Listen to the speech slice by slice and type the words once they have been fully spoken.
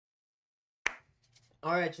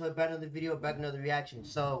Alright, so back another video, back another reaction.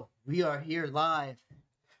 So, we are here live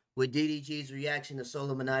with DDG's reaction to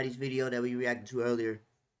Solo Minati's video that we reacted to earlier.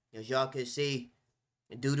 As y'all can see,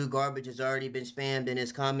 doo-doo garbage has already been spammed in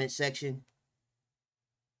his comment section.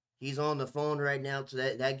 He's on the phone right now, so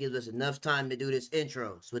that gives us enough time to do this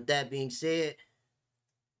intro. So with that being said,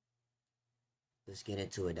 let's get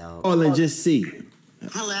into it, dog. Oh, let's just see.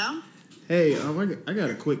 Hello? Hey, I got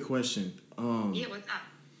a quick question. Yeah, what's up?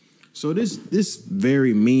 So this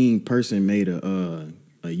very mean person made a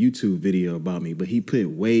YouTube video about me, but he put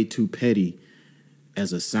 "way too petty"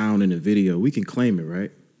 as a sound in the video. We can claim it,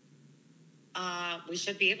 right? We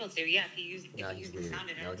should be able to. Yeah, if you use Nah, he's the weird. sound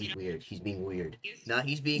in it. No, he's weird. He's being weird. Nah,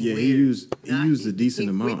 he's being Yeah, weird. he used a decent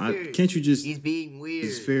amount. Can't you just? He's being weird.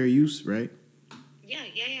 It's fair use, right? Yeah.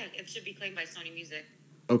 It should be claimed by Sony Music.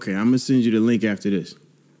 Okay, I'm gonna send you the link after this.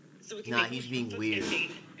 So we can Nah, he's being weird.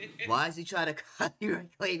 Why is he trying to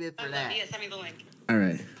copyright claim it for that? Yeah, send me the link. All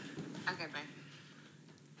right. Okay,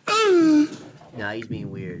 bye. Nah, he's being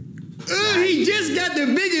weird. He just got the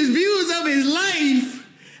biggest views of his life.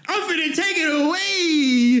 I'm finna take it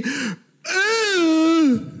away.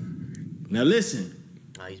 Now listen.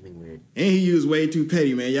 Nah, he's being weird. And he used "way too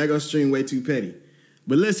petty," man. Y'all gonna stream "way too petty."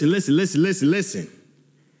 But listen.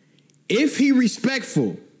 If he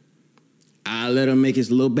respectful, I'll let him make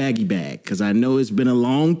his little baggy bag. Cause I know it's been a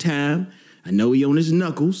long time. I know he on his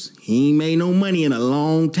knuckles. He ain't made no money in a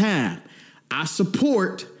long time. I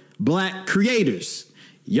support black creators.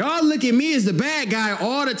 Y'all look at me as the bad guy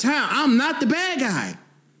all the time. I'm not the bad guy.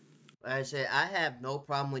 Like I said, I have no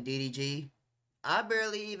problem with DDG. I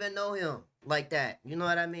barely even know him like that. You know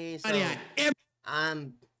what I mean? So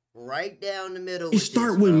I'm right down the middle. It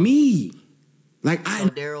start with me. Like so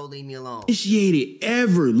Daryl, leave me alone. Initiated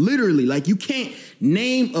ever, literally. Like you can't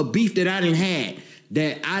name a beef that I done had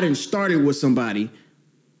that I done started with somebody.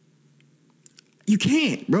 You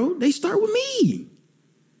can't, bro. They start with me.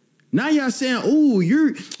 Now y'all saying,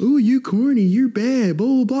 you corny, you're bad,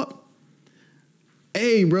 blah, blah, blah.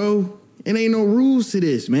 Hey, bro, it ain't no rules to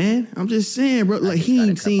this, man. I'm just saying, bro. Like, he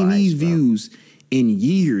ain't seen these views in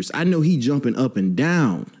years. I know he jumping up and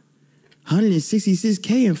down.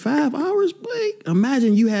 166K in 5 hours, boy.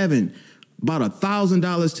 Imagine you having about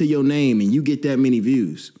 $1,000 to your name and you get that many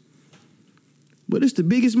views. But it's the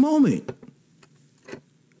biggest moment.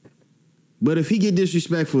 But if he get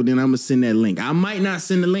disrespectful, then I'm going to send that link. I might not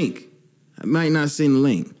send the link.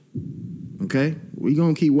 Okay? We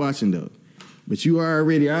going to keep watching, though. But you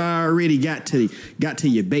already got to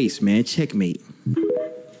your base, man. Checkmate.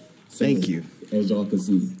 Thank you. As y'all can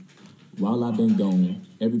see, while I've been gone,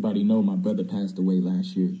 everybody know my brother passed away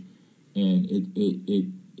last year. And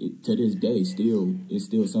it to this day, it's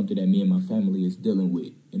still something that me and my family is dealing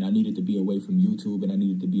with. And I needed to be away from YouTube and I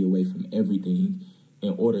needed to be away from everything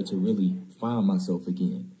in order to really find myself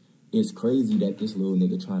again. It's crazy that this little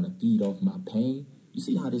nigga trying to feed off my pain. You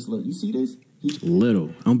see how this look? You see this?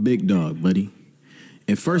 Little. I'm big dog, buddy.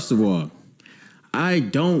 And first of all, I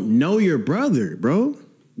don't know your brother, bro.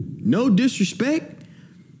 No disrespect.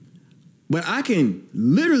 But I could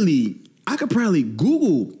probably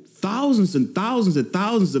Google thousands and thousands and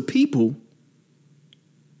thousands of people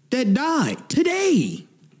that died today.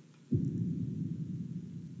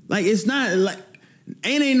 Like, it's not like,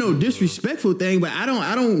 ain't no disrespectful thing, but I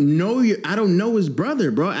don't know his brother,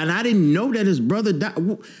 bro. And I didn't know that his brother died.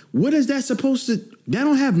 What is that supposed to, that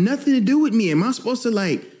don't have nothing to do with me. Am I supposed to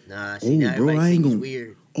like, nah, see, oh, bro, I ain't gonna,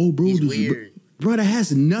 weird. Oh, bro, he's weird. Bro, that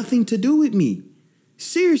has nothing to do with me.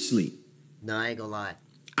 Seriously. No, I ain't gonna lie.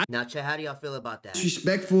 Now, Chet, how do y'all feel about that?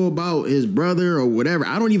 Disrespectful about his brother or whatever.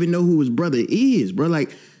 I don't even know who his brother is, bro.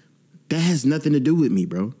 Like, that has nothing to do with me,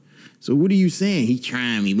 bro. So what are you saying? He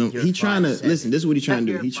trying me. He trying to, listen, this is what he trying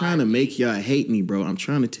to do. He trying to make y'all hate me, bro. I'm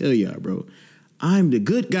trying to tell y'all, bro. I'm the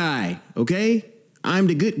good guy, okay? I'm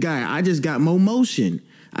the good guy. I just got more motion.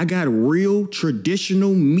 I got real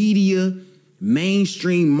traditional media,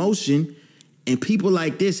 mainstream motion, and people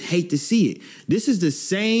like this hate to see it. This is the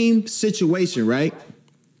same situation, right?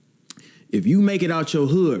 If you make it out your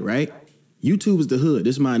hood, right? YouTube is the hood.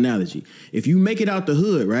 This is my analogy. If you make it out the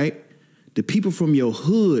hood, right? The people from your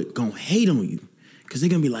hood gonna hate on you. Cause they're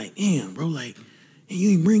gonna be like, damn, bro, like, and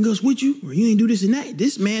you ain't bring us with you, or you ain't do this and that.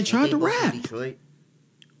 This man tried to rap.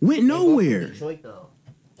 Went nowhere. Detroit, though.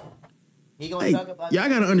 Hey, y'all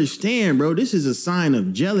gotta understand, bro. This is a sign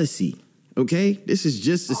of jealousy. Okay? This is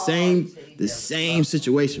just the same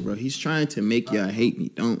situation, bro. He's trying to make y'all hate me.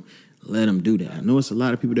 Don't let him do that. I know it's a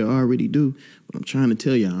lot of people that already do, but I'm trying to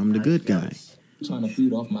tell y'all I'm the good guy. Trying to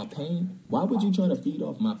feed off my pain? Why would you try to feed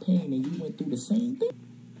off my pain and you went through the same thing?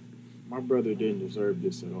 My brother didn't deserve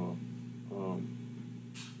this at all.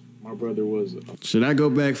 My brother was. Should I go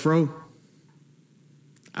back fro?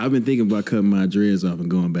 I've been thinking about cutting my dreads off and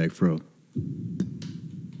going back fro.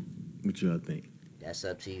 What y'all think? That's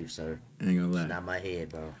up to you, sir. I ain't gonna lie. It's not my head,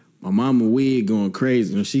 bro. My mama wig going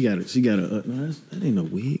crazy. No, she got a. No, that ain't no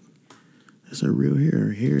wig. That's her real hair.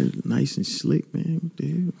 Her hair is nice and slick, man. What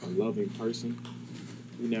the hell? A loving person.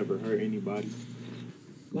 You never hurt anybody.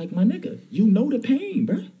 Like, my nigga, you know the pain,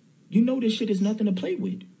 bruh. You know this shit is nothing to play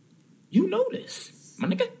with. You know this. My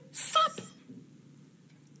nigga, stop.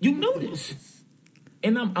 You know this.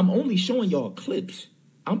 And I'm only showing y'all clips.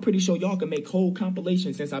 I'm pretty sure y'all can make whole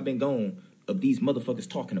compilations since I've been gone of these motherfuckers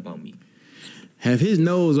talking about me. Have his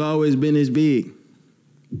nose always been this big?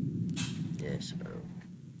 Yes, bro.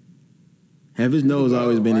 Have his nose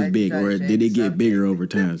always been this big, or did it get bigger over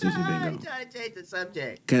time since He's he's been gone? trying to change the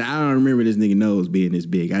subject. Cause I don't remember this nigga nose being this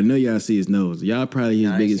big. I know y'all see his nose. Y'all probably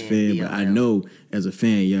his biggest fan, but I know as a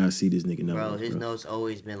fan, y'all see this nigga nose. Bro, his nose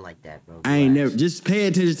always been like that, bro. I ain't never. Just pay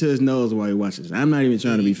attention to his nose while you watch this. I'm not even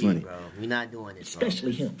trying to be funny. Bro, we're not doing this,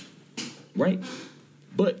 especially him, right?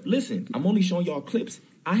 But listen, I'm only showing y'all clips.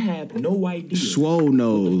 I have no idea Swole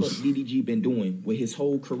nose. what the fuck DDG been doing with his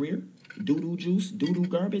whole career. Doo-doo juice, doo-doo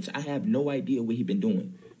garbage. I have no idea what he been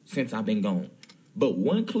doing since I've been gone. But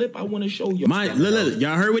one clip I want to show you. Look,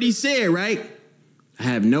 y'all heard what he said, right? I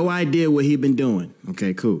have no idea what he been doing.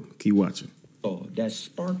 Okay, cool. Keep watching. Oh, that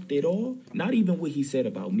sparked it all? Not even what he said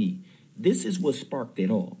about me. This is what sparked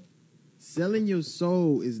it all. Selling your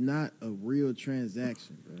soul is not a real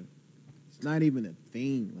transaction, bro. It's not even a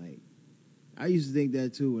thing. Like, I used to think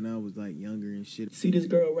that too when I was like younger and shit. See this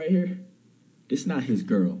girl right here? This not his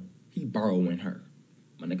girl. He borrowing her,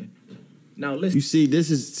 my nigga. Now listen. You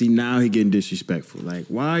see, now he getting disrespectful. Like,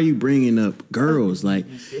 why are you bringing up girls? Like,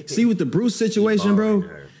 see with the Bruce situation, bro,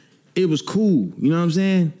 it was cool. You know what I'm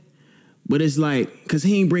saying? But it's like, cause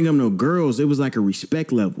he ain't bring up no girls. It was like a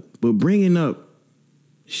respect level. But bringing up,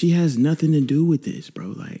 she has nothing to do with this, bro.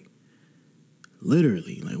 Like,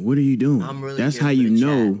 literally, like, what are you doing? That's how you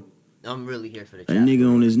know. I'm really here for the chat. That nigga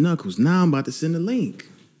on his knuckles. Now I'm about to send a link.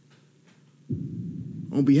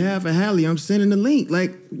 On behalf of Hallie, I'm sending the link.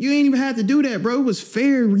 Like, you ain't even had to do that, bro. It was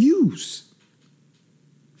fair use.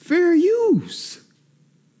 Fair use.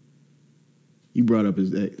 You brought up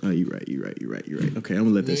his... Oh, you're right. Okay, I'm gonna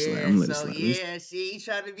let this slide. I'm gonna let it slide. Yeah, see, he's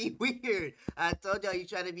trying to be weird. I told y'all you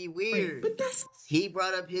trying to be weird. But he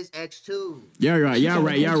brought up his ex too. Y'all right. I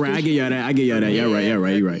get y'all that. Y'all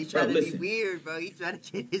right. He's trying to be weird, bro. He's trying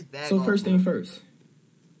to get his back. So first thing first,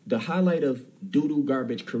 the highlight of doo-doo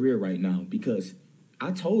garbage career right now, because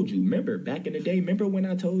I told you, remember back in the day, remember when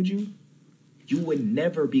I told you would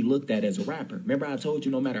never be looked at as a rapper? Remember I told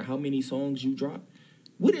you no matter how many songs you drop?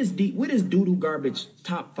 What is doo-doo garbage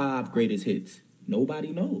top 5 greatest hits?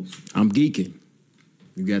 Nobody knows. I'm geeking.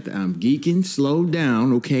 You got the I'm geeking, slow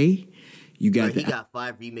down, okay? You got he got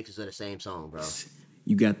 5 remixes of the same song, bro.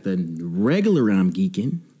 You got the regular I'm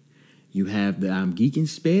geeking. You have the I'm geeking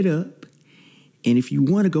sped up. And if you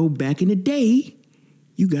want to go back in the day,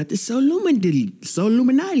 you got the Soul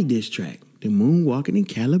Illuminati diss track, the Moonwalking in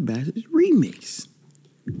Calabasas remix.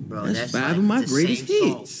 Bro, that's 5 of my greatest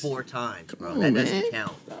hits. 4 times, bro. That doesn't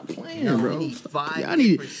count. Stop playing, bro. I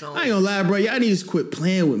ain't gonna lie, bro. Y'all need to quit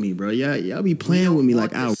playing with me, bro. Y'all be playing with me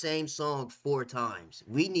like the same song 4 times.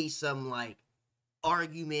 We need some like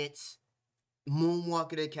arguments,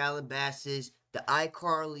 Moonwalking in Calabasas, the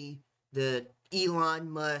iCarly, the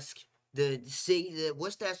Elon Musk, the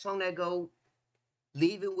what's that song that go?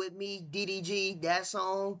 Leaving with me, DDG, that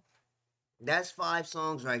song. That's 5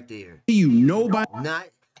 songs right there. You know about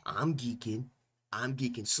I'm geeking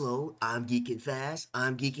slow, I'm geeking fast,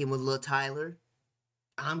 I'm geeking with Lil Tyler,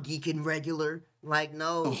 I'm geeking regular. Like,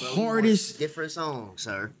 no, the hardest different songs,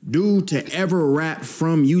 sir. Dude to ever rap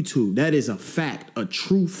from YouTube. That is a fact, a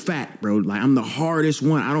true fact, bro. Like, I'm the hardest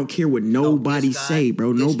one. I don't care what nobody say,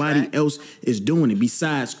 bro. Nobody else is doing it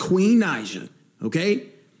besides Queen Naija. Okay?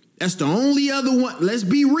 That's the only other one. Let's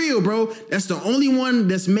be real, bro. That's the only one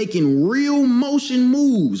that's making real motion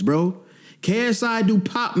moves, bro. KSI do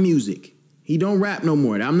pop music. He don't rap no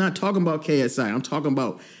more. I'm not talking about KSI. I'm talking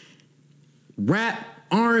about rap,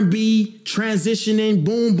 R&B, transitioning,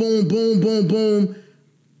 boom, boom, boom, boom, boom.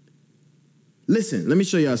 Listen, let me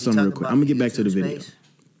show y'all something real quick. I'm gonna get back to the video.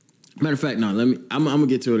 Matter of fact, no, I'm gonna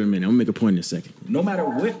get to it in a minute. I'm gonna make a point in a second. No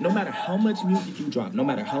matter how much music you drop, no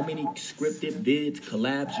matter how many scripted vids,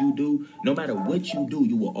 collabs you do, no matter what you do,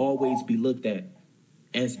 you will always be looked at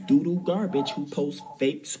as doo-doo garbage who posts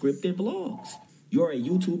fake scripted vlogs. You're a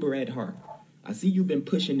YouTuber at heart. I see you've been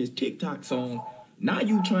pushing this TikTok song. Now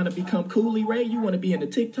you trying to become HoodieDre? You want to be in the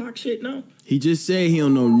TikTok shit now? He just said he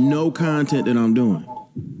don't know no content that I'm doing.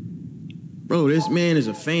 Bro, this man is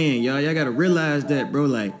a fan, y'all. Y'all gotta realize that, bro.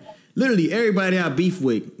 Like, literally everybody I beef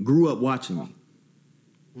with grew up watching me.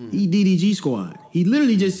 He DDG squad. He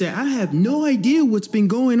literally just said, I have no idea what's been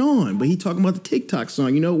going on. But he talking about the TikTok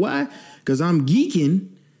song. You know why? Because I'm Geeking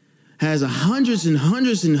has hundreds and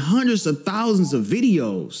hundreds and hundreds of thousands of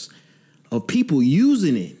videos of people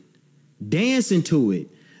using it, dancing to it,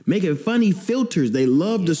 making funny filters. They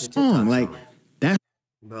love the song. Like, that's...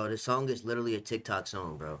 Bro, the song is literally a TikTok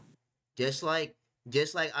song, bro. Just like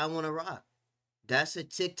I Wanna Rock. That's a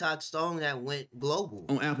TikTok song that went global.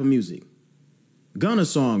 On Apple Music. Gunna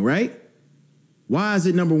song, right? Why is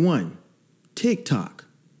it number one? TikTok.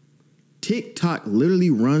 TikTok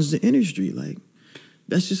literally runs the industry. Like,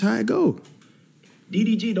 that's just how it go.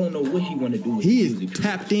 DDG don't know what he want to do with He music. is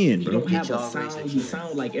tapped in, bro. He don't have a sound. He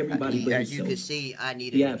sound like everybody but As himself. you can see, I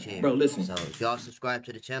need a new chair. Bro, listen. So if y'all subscribe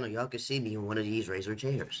to the channel, y'all can see me in one of these Razor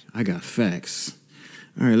chairs. I got facts.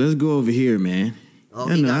 All right, let's go over here, man. Oh,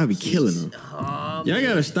 Y'all know I be killing them. Oh, Y'all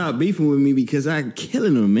gotta stop beefing with me because I'm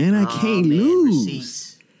killing them, man. I can't lose.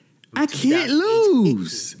 Receipts. I can't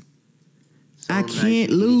lose. I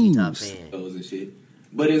can't lose. Those and shit.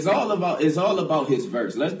 But it's all about his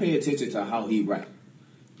verse. Let's pay attention to how he rap.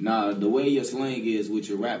 Nah, the way your slang is with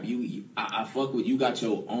your rap, I fuck with you. Got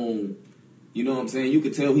your own. You know what I'm saying? You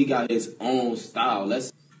could tell he got his own style.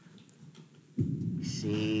 Let's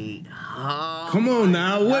see. Oh, come on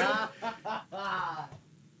now, what?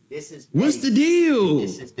 This is what's the deal?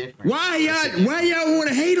 This is different. Why y'all want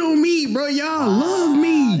to hate on me, bro? Y'all love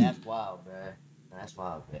me. That's wild, bro. That's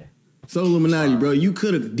wild, bro. So Illuminati, bro, you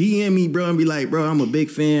could have DM'd me, bro, and be like, bro, I'm a big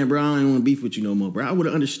fan, bro. I don't want to beef with you no more, bro. I would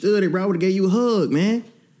have understood it, bro. I would have gave you a hug, man.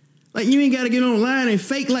 Like, you ain't got to get online and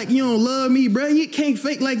fake like you don't love me, bro. You can't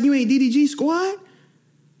fake like you ain't DDG squad.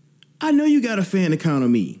 I know you got a fan account of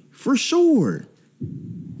me, for sure.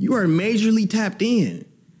 You are majorly tapped in.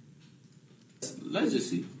 Let's just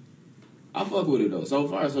see. I fuck with it though. So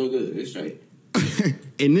far, so good. It's straight.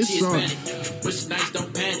 And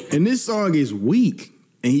this song is weak.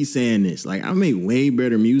 And he's saying this. Like, I make way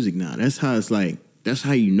better music now. That's how it's like. That's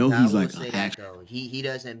how you know he's like. He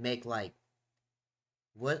doesn't make like.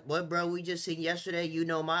 What bro? We just seen yesterday. You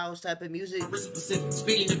Know Miles type of music.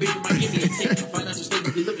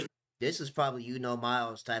 This is probably You Know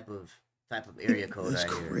Miles type of area code. That's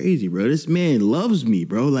right crazy, bro. This man loves me,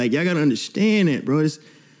 bro. Like, y'all gotta understand that, bro.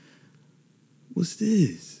 What's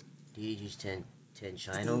this? DDG's 10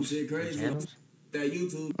 channels. That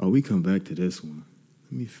YouTube. Oh, we come back to this one.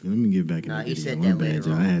 Let me get back in the video. He said that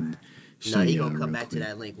later on. He gonna come back quick. to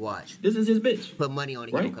that link. Watch. This is his bitch. Put money on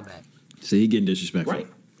it. Right? He gonna come back. So he getting disrespectful. Right.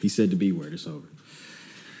 He said the B word. It's over. All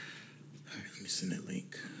right, let me send that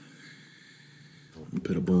link. Let me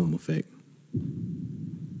put a boom effect.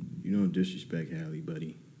 You don't disrespect Hallie,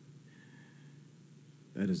 buddy.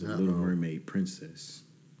 That is a Little Mermaid princess.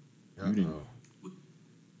 You didn't.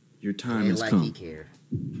 Your time has come. He care.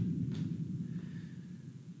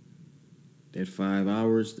 That 5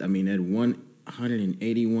 hours, that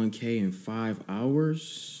 181K in 5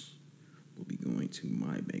 hours will be going to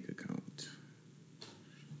my bank account.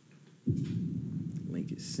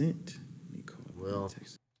 Link is sent. Let me call. Well,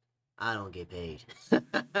 I don't get paid.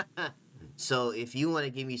 So if you want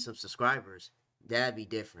to give me some subscribers, that'd be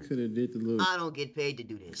different. Could have did the little. I don't get paid to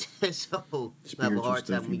do this, so I have a spiritual hard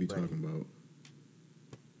stuff time you be talking about.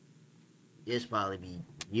 It's probably be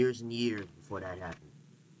years and years before that happened.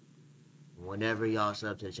 Whenever y'all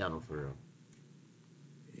sub to the channel for real.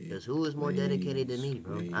 Because who is more dedicated than me,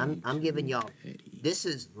 bro? I'm giving y'all. This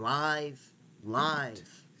is live.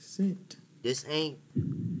 Sent. This ain't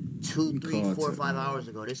 2, 3, 4, 5 hours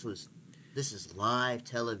ago. This is live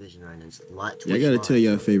television right now. It's live. Yeah, I gotta tell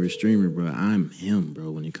y'all favorite streamer, bro. I'm him, bro.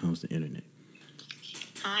 When it comes to internet.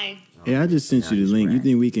 Hi. Hey, I just sent you the link. You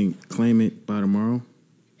think we can claim it by tomorrow?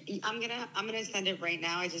 I'm gonna send it right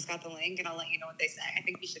now. I just got the link and I'll let you know what they say. I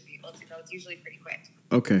think we should be able to go. It's usually pretty quick.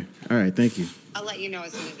 Okay. All right. Thank you. I'll let you know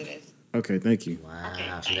as soon as it is. Okay. Thank you.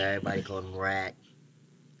 Wow. So everybody called him Rat.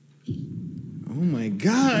 Oh my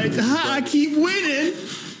God! How I keep winning?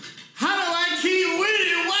 How do I keep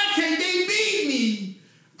winning? Why can't they beat me?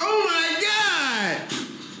 Oh my God!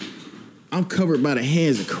 I'm covered by the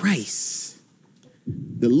hands of Christ.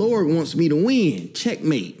 The Lord wants me to win.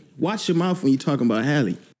 Checkmate. Watch your mouth when you're talking about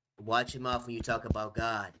Hallie. Watch your mouth when you talk about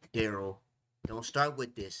God, Daryl. Don't start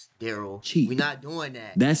with this, Daryl. Cheap. We're not doing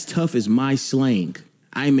that. That's tough as my slang.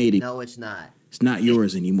 I made it. No, it's not. It's not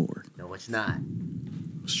yours anymore. No, it's not.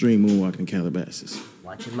 Stream Moonwalk in Calabasas.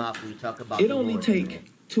 Watch your mouth when you talk about. It only take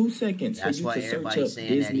 2 seconds That's for why you to search everybody's up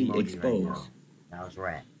saying Disney that emoji Exposed. right now. That was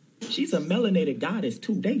Rat. She's a melanated goddess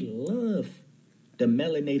too. They love the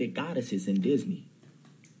melanated goddesses in Disney.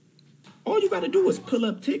 All you gotta do is pull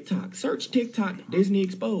up TikTok. Search TikTok Disney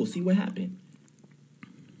Exposed. See what happened.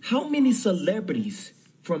 How many celebrities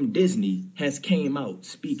from Disney has came out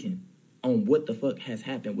speaking on what the fuck has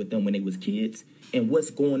happened with them when they was kids and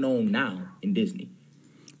what's going on now in Disney?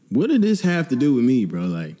 What did this have to do with me, bro?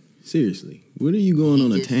 Like, seriously. What are you going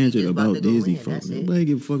on a tangent about Disney for? Nobody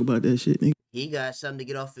give a fuck about that shit, nigga. He got something to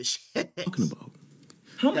get off his shit. Talking about.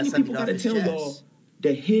 How many people gotta tell y'all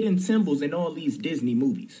the hidden symbols in all these Disney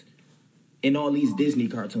movies? In all these Disney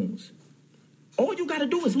cartoons? All you gotta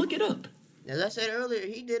do is look it up. As I said earlier,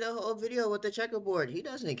 he did a whole video with the checkerboard. He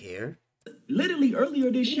doesn't care. Literally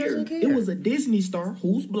earlier this year, it was a Disney star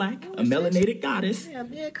who's black, a melanated goddess. Yeah,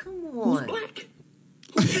 man, come on. Who's black?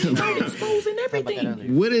 Who's exposing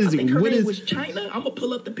everything. What is I think her what name is was China. I'm gonna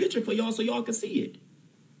pull up the picture for y'all so y'all can see it.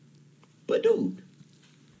 But dude,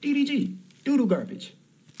 DDG, doodle garbage.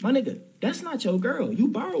 My nigga, that's not your girl. You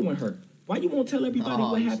borrowing her. Why you won't tell everybody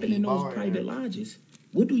what happened in those private lodges?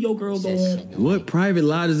 What do your girl go on? What private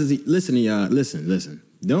lodges is he? Listen to y'all. Listen.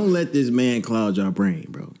 Don't let this man cloud your brain,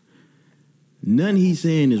 bro. None he's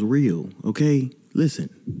saying is real, okay?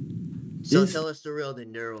 Listen. So tell us the real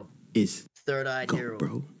then, Daryl. It's third-eyed Daryl,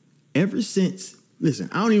 bro. Ever since, listen,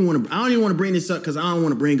 I don't even want to bring this up because I don't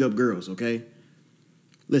want to bring up girls, okay?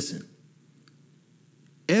 Listen.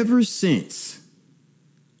 Ever since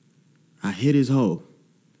I hit his hoe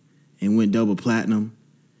and went double platinum,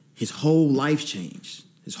 his whole life changed.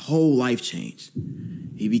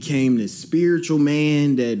 He became this spiritual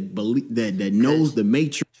man that knows the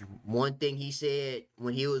matrix. One thing he said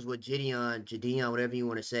when he was with Gideon, whatever you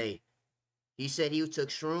want to say, he said he took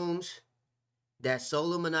shrooms. That Solo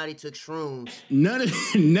Illuminati took shrooms.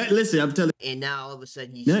 Listen, I'm telling you. And now all of a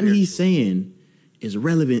sudden he's nothing he's saying is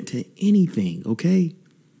relevant to anything, okay?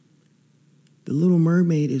 The Little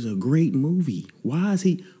Mermaid is a great movie. Why is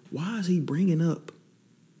he bringing up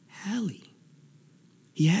Halle?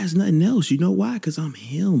 He has nothing else. You know why? Because I'm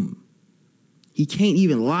him. He can't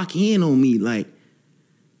even lock in on me. Like,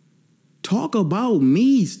 talk about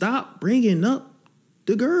me. Stop bringing up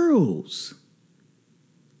the girls.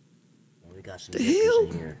 Well, we got some the hell?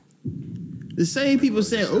 In here. The same people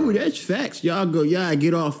say, "Oh, that's facts." Y'all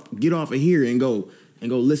get off of here and go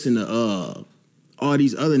listen to all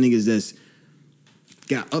these other niggas that's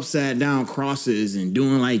got upside down crosses and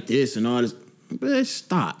doing like this and all this. But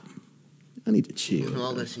stop. I need to chill.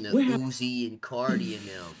 All listen to Uzi and Cardi and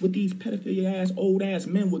them. With these pedophilia ass old ass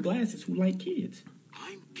men with glasses who like kids.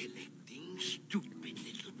 I'm collecting stupid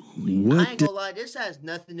little boy. I ain't gonna lie, this has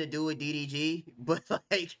nothing to do with DDG, but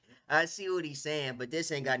like I see what he's saying, but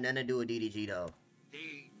this ain't got nothing to do with DDG though.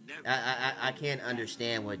 I can't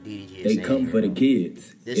understand what DDG is saying. They come for the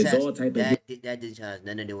kids. It's all type of that has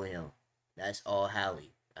nothing to do with him. That's all Halle,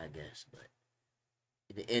 I guess, but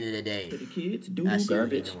at the end of the day, for the kids, doodle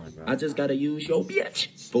garbage. I just gotta use your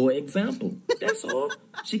bitch for example. That's all.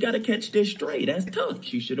 She gotta catch this straight. That's tough.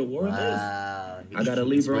 She should have worn this. I gotta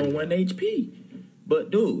leave her on 1 HP.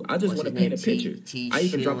 But dude, I just want to paint a picture. I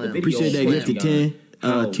even dropped a video. Appreciate that gift to 10.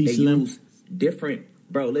 They use different.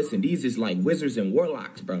 Bro, listen, these is like wizards and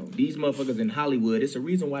warlocks, bro. These motherfuckers in Hollywood. It's a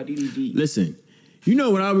reason why DDG. Listen, you know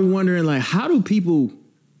what I've been wondering? Like, how do people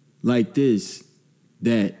like this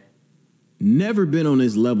that never been on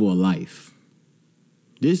this level of life?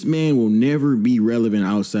 This man will never be relevant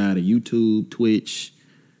outside of YouTube, Twitch,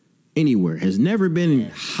 anywhere. Has never been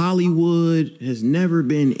in Hollywood. Has never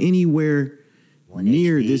been anywhere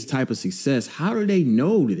near this type of success. How do they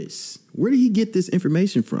know this? Where did he get this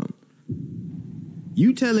information from?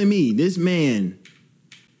 You telling me this man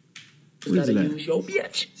just gotta use your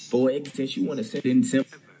bitch for since you want to send in some.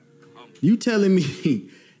 You telling me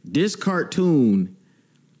this cartoon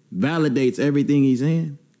validates everything he's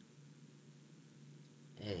saying?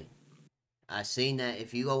 Hey, I seen that.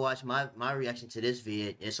 If you go watch my reaction to this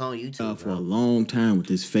vid, it's on YouTube. For a long time with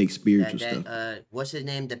this fake spiritual stuff. What's his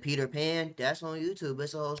name? The Peter Pan. That's on YouTube.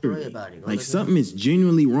 It's a whole story about it. Like something is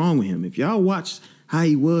genuinely wrong with him. If y'all watch how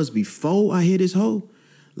he was before I hit his hoe,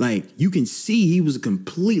 like you can see he was a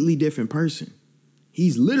completely different person.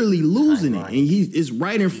 He's literally losing it, and it's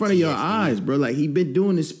right in front of your eyes, bro. Like he been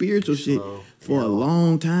doing this spiritual shit for a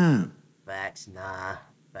long time. Facts, nah.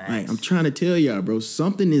 Facts. Like I'm trying to tell y'all, bro,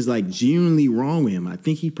 something is like genuinely wrong with him. I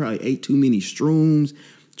think he probably ate too many shrooms,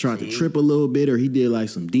 tried to trip a little bit, or he did like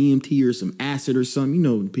some DMT or some acid or something. You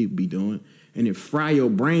know what people be doing, and it fry your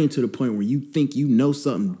brain to the point where you think you know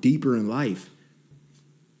something deeper in life.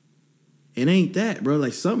 It ain't that, bro.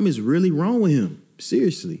 Like something is really wrong with him.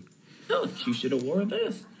 Seriously. No, she should have worn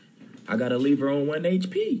this. I gotta leave her on 1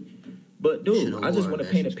 HP. But dude, I just want to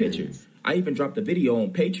paint a picture. I even dropped a video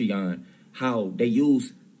on Patreon how they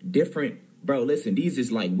use different Bro, listen, these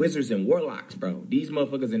is like wizards and warlocks, bro. These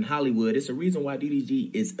motherfuckers in Hollywood. It's a reason why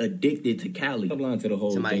DDG is addicted to Cali. I'm lying to the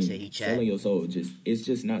whole Somebody thing. said he chat. Selling your soul, it's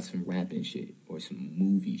just not some rapping shit or some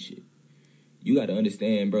movie shit. You got to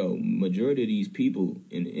understand, bro, majority of these people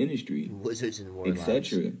in the industry, wizards and warlocks,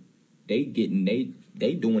 etc., they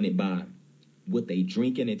doing it by what they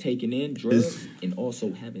drinking and taking in, drugs, and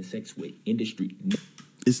also having sex with industry.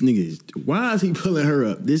 This nigga is. Why is he pulling her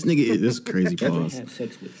up? This nigga is. This crazy Never pause. have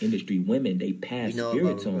sex with industry women. They pass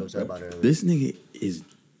spirits on. This nigga is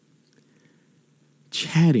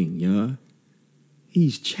chatting, y'all.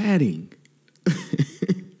 He's chatting.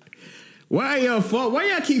 Why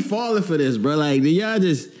y'all keep falling for this, bro? Like, do y'all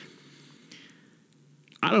just?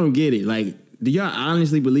 I don't get it. Like, do y'all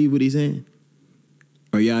honestly believe what he's saying,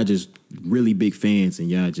 or y'all just really big fans and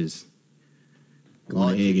y'all just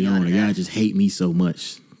want to egg it on, or y'all just hate me so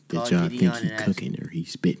much that y'all think he cooking or he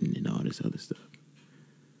spitting and all this other stuff?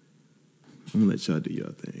 I'm gonna let y'all do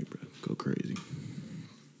y'all thing, bro. Go crazy.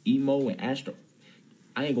 Emo and Astro.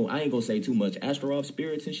 I ain't gonna say too much. Astro off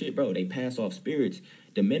spirits and shit, bro. They pass off spirits.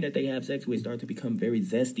 The men that they have sex with start to become very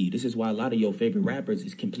zesty. This is why a lot of your favorite rappers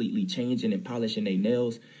is completely changing and polishing their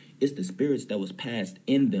nails. It's the spirits that was passed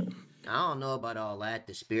in them. I don't know about all that,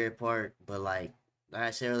 the spirit part, but like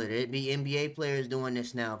I said earlier, there'd be NBA players doing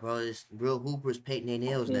this now, bro. There's real hoopers painting their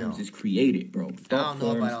nails now. Forms is created, bro. I don't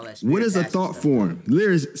know about all that spirit. What is a thought form?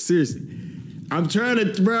 Seriously. I'm trying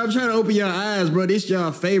to open your eyes, bro. This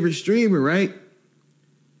y'all favorite streamer, right?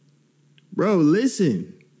 Bro,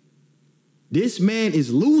 listen. This man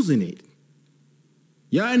is losing it.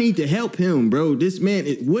 Y'all need to help him, bro. This man,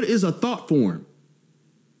 what is a thought form?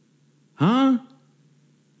 Huh?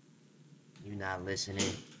 You're not listening.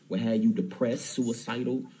 What had you depressed,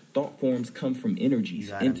 suicidal? Thought forms come from energies,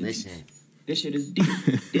 you gotta entities. listen. This shit is deep.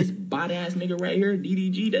 This bot ass nigga right here,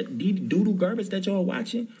 DDG, that doodle garbage that y'all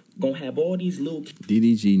watching, gonna have all these little.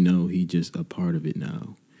 DDG know he just a part of it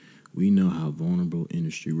now. We know how vulnerable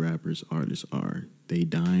industry rappers, artists are. They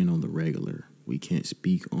dying on the regular. We can't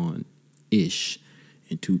speak on ish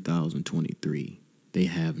in 2023. They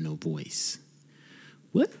have no voice.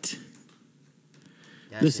 What?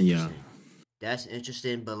 Listen, y'all. That's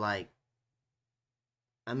interesting, but like,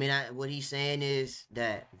 I mean, what he's saying is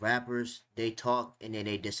that rappers, they talk and then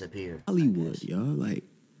they disappear. Hollywood, y'all. Like,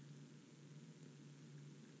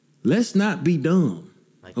 let's not be dumb.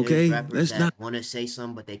 Like, okay? Let's not want to say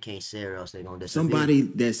something, but they can't say it or else they're going to disappear. Somebody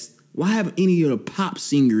that's, why have any of the pop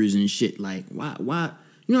singers and shit, like, why, you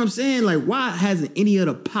know what I'm saying? Like, why hasn't any of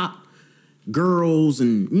the pop girls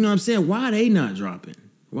and, you know what I'm saying? Why are they not dropping?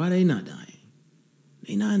 Why are they not dying?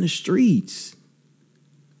 They not in the streets.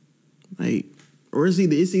 Like, or it's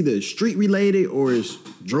either street related or it's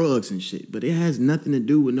drugs and shit. But it has nothing to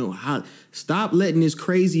do with stop letting this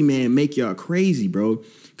crazy man make y'all crazy, bro.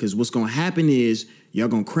 Because what's gonna happen is y'all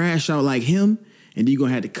gonna crash out like him, and then you're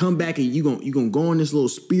gonna have to come back and you gonna go on this little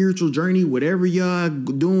spiritual journey, whatever y'all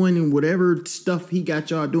doing and whatever stuff he got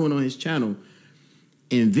y'all doing on his channel.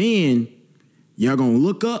 And then y'all gonna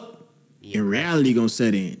look up. And reality gonna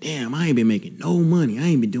set in. Damn, I ain't been making no money. I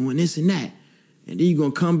ain't been doing this and that. And then you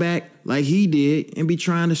gonna come back like he did and be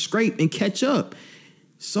trying to scrape and catch up.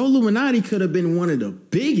 Soluminati could have been one of the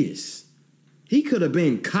biggest. He could have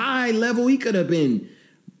been Kai level. He could have been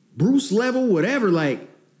Bruce level, whatever. Like,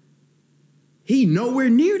 he nowhere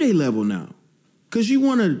near their level now. Because you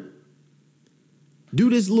want to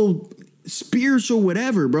do this little spiritual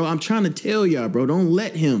whatever, bro. I'm trying to tell y'all, bro. Don't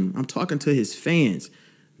let him. I'm talking to his fans.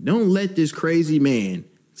 Don't let this crazy man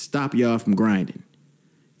stop y'all from grinding.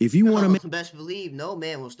 If you want to best believe no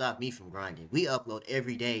man will stop me from grinding. We upload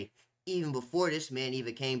every day, even before this man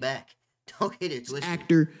even came back. Don't get it twisted.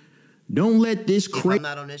 Actor, don't let this crazy. I'm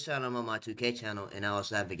not on this channel. I'm on my 2K channel, and I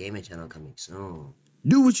also have a gaming channel coming soon.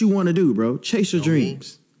 Do what you want to do, bro. Chase your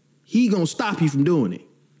dreams. He gonna stop you from doing it.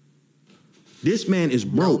 This man is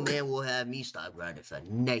broke. No man will have me stop grinding for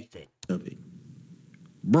Nathan. Of it.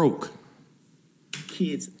 Broke.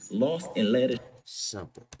 Kids lost and led a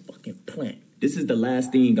simple fucking plant. This is the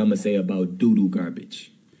last thing I'm gonna say about doo-doo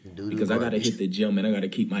garbage. Because I gotta hit the gym and I gotta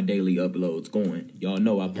keep my daily uploads going. Y'all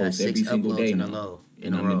know I post every single day now.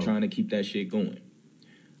 And I've been trying to keep that shit going.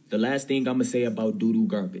 The last thing I'm gonna say about doo-doo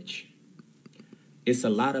garbage. It's a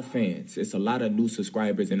lot of fans. It's a lot of new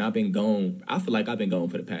subscribers. And I've been gone. I feel like I've been gone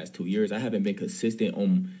for the past 2 years. I haven't been consistent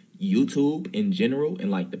on YouTube in general in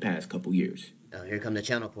like the past couple years. Oh, here come the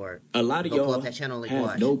channel part. A lot of y'all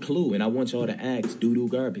have no clue, and I want y'all to ask Doodoo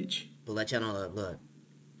Garbage. Pull that channel up, look.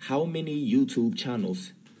 How many YouTube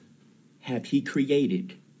channels have he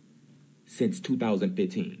created since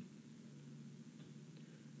 2015?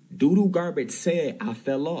 Doodoo Garbage said I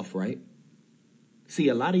fell off, right? See,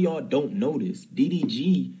 a lot of y'all don't know this.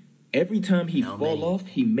 DDG, every time he fall off,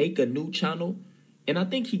 he make a new channel. And I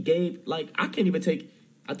think he gave, like, I can't even take,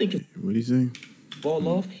 I think it's... What do you say? Fall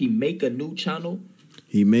off, he make a new channel.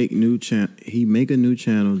 He make a new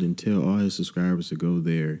channel, then tell all his subscribers to go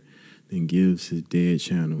there, then gives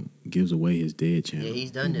away his dead channel. Yeah,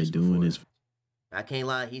 he's done this doing before. I can't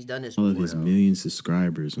lie, he's done this all before. All of his million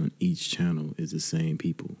subscribers on each channel is the same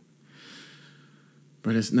people.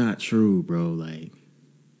 But it's not true, bro. Like,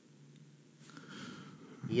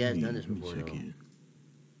 he has done this before, though.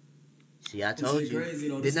 See, I told you. Crazy,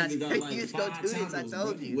 though. Did not got like you go do this? I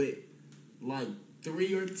told you. With like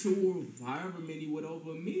 3 or 2 or however many with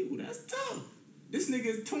over a million. That's tough. This nigga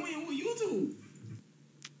is toying with YouTube.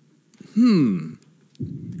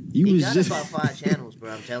 He got about 5 channels,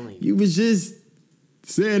 bro. I'm telling you. You was just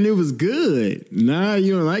saying it was good. Nah,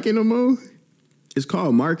 you don't like it no more? It's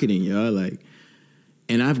called marketing, y'all. Like,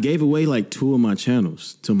 and I've gave away like 2 of my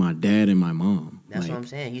channels to my dad and my mom. That's what I'm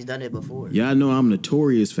saying. He's done it before. Y'all know I'm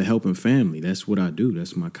notorious for helping family. That's what I do.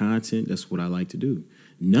 That's my content. That's what I like to do.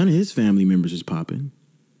 None of his family members is popping.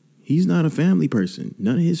 He's not a family person.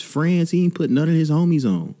 None of his friends. He ain't put none of his homies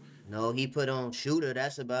on. No, he put on Shooter.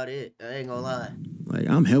 That's about it. I ain't gonna lie. Like,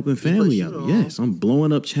 I'm helping family out. Yes, I'm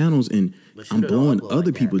blowing up channels and I'm blowing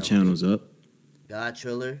other people's channels up. God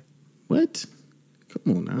Triller. What?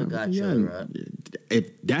 Come on now. God Triller up. If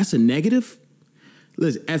that's a negative,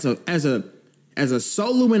 listen, as a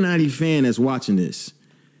Soluminati fan that's watching this,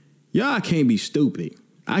 y'all can't be stupid.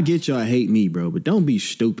 I get y'all hate me, bro, but don't be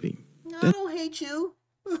stupid. No, I don't hate you.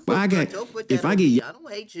 But I get I don't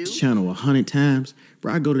hate you. Channel 100 times,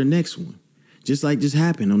 bro, I go to the next one. Just like this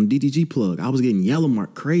happened on the DDG plug. I was getting yellow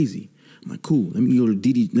mark crazy. I'm like, cool, let me go to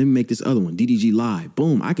DDG, let me make this other one, DDG Live.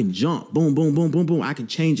 Boom, I can jump. Boom, boom, boom, boom, boom. I can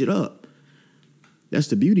change it up. That's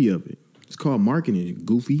the beauty of it. It's called marketing,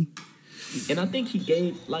 goofy. And I think he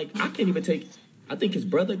gave, like, I can't even take, I think his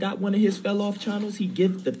brother got one of his fell off channels. He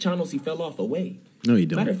gives the channels he fell off away. No, he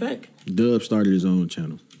don't. Matter of fact, Dub started his own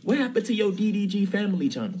channel. What happened to your DDG family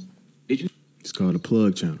channel? Did you? It's called a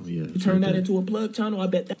plug channel. Yeah. You turn that into a plug channel. I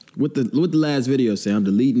bet that. What the last video say? I'm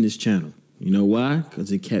deleting this channel. You know why?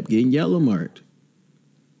 Because it kept getting yellow marked.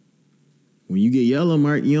 When you get yellow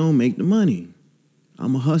marked, you don't make the money.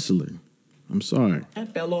 I'm a hustler. I'm sorry.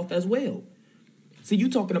 That fell off as well. See, you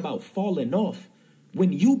talking about falling off.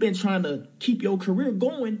 When you've been trying to keep your career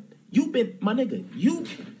going, you've been, my nigga,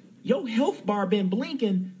 your health bar been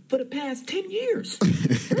blinking for the past 10 years. On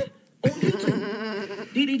YouTube.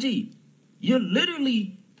 DDG,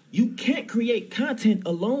 you can't create content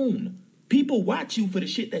alone. People watch you for the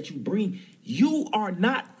shit that you bring. You are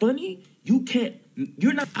not funny.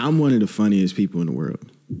 You're not. I'm one of the funniest people in the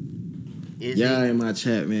world. Y'all in my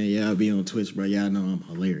chat, man. Y'all be on Twitch, bro. Y'all know I'm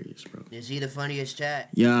hilarious, bro. Is he the funniest chat?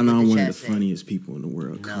 Y'all know I'm one of the funniest people in the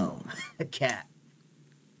world. No. Cat.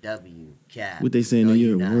 Cat. What they saying to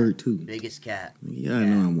your word, too. Biggest cat. Y'all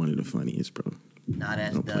know I'm one of the funniest, bro. Not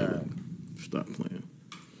as Dub. Stop playing.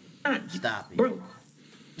 Stop it. Bro,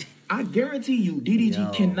 I guarantee you,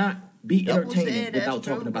 DDG cannot be entertaining without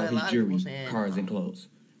talking about his jewelry, cars, and clothes.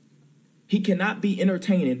 He cannot be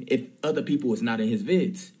entertaining if other people is not in his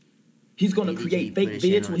vids. He's going to create fake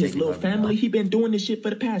vids with his little family. He been doing this shit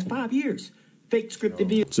for the past 5 years. Fake scripted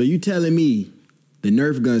vids. So you telling me the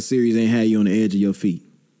Nerf gun series ain't had you on the edge of your feet?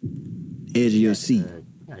 Edge of your seat.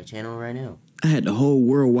 Got a channel right now. I had the whole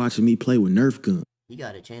world watching me play with Nerf guns. You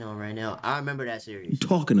got a channel right now. I remember that series. What you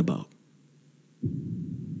talking about?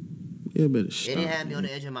 Yeah, better stop. It didn't have me on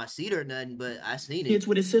the edge of my seat or nothing, but I seen it. It's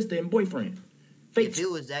with his sister and boyfriend. If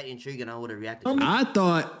it was that intriguing, I would have reacted to it. I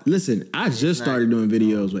thought, listen, I just started doing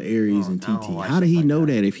videos with Aries and TT. How did he know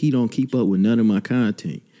that if he don't keep up with none of my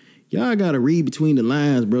content? Y'all gotta read between the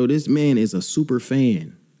lines, bro. This man is a super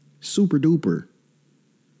fan. Super duper.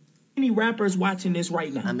 Any rappers watching this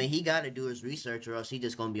right now? I mean, he got to do his research, or else he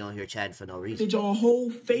just gonna be on here chatting for no reason. Did y'all whole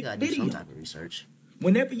fake do video? some type of research.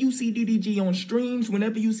 Whenever you see DDG on streams,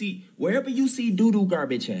 wherever you see doo-doo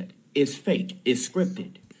garbage at, it's fake. It's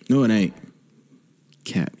scripted. No, it ain't.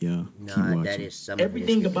 Cap, y'all. Nah, that is some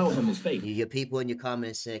everything about him is fake. Your people in your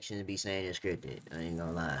comment section be saying it's scripted. I ain't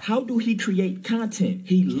gonna lie. How do he create content?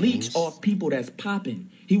 He leech off people that's popping.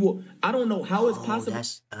 He will. I don't know how it's possible.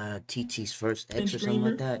 That's TT's first X or something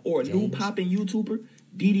like that. Or a new popping YouTuber.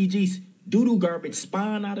 DDG's doo-doo garbage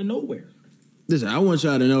spawn out of nowhere. Listen, I want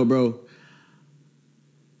y'all to know, bro.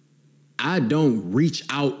 I don't reach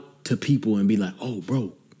out to people and be like, oh,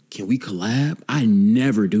 bro, can we collab? I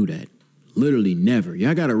never do that. Literally never.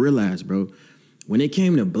 Y'all gotta realize, bro, when it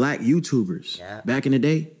came to black YouTubers back in the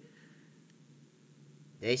day,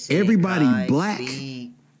 they said everybody black.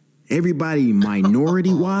 Everybody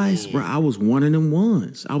minority-wise, bro, I was one of them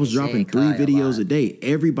ones. I was dropping 3 videos a day.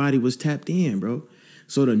 Everybody was tapped in, bro.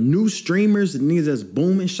 So the new streamers, the niggas that's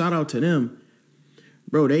booming, shout out to them.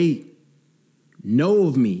 Bro, they know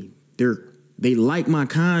of me. They like my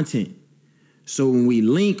content. So when we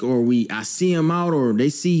link or I see them out or they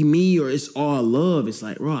see me or it's all love, it's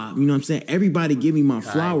like, bro, you know what I'm saying? Everybody give me my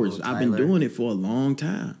flowers. I've been doing it for a long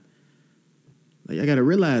time. Like, I gotta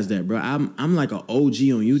realize that, bro. I'm like an OG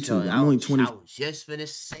on YouTube. So I'm only 20. I was just finna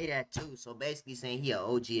say that too. So basically saying he an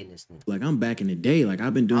OG in this thing. Like, I'm back in the day. Like,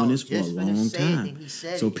 I've been doing this for a long time.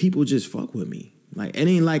 So people just fuck with me. Like, it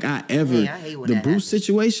ain't like I ever. Man, I hate when the Bruce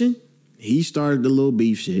situation, he started the little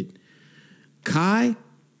beef shit. Kai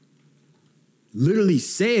literally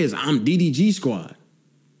says I'm DDG squad.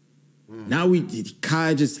 Now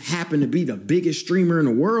Kai just happened to be the biggest streamer in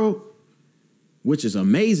the world, which is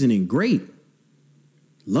amazing and great.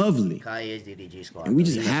 Lovely. Kai is DDG squad. And we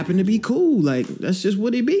just happen to be cool. Like, that's just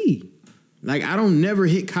what it be. Like, I don't never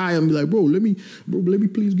hit Kai and be like, bro, let me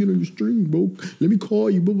please get on your stream, bro. Let me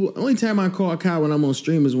call you, bro. Only time I call Kai when I'm on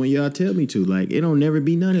stream is when y'all tell me to. Like, it don't never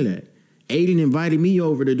be none of that. Aiden invited me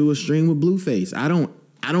over to do a stream with Blueface. I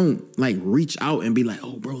don't like reach out and be like,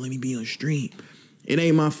 oh, bro, let me be on stream. It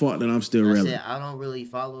ain't my fault that I'm still relevant. I don't really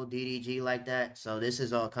follow DDG like that, so this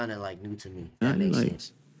is all kind of like new to me. That makes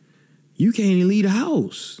sense. You can't even leave the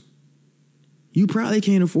house. You probably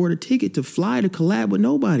can't afford a ticket to fly to collab with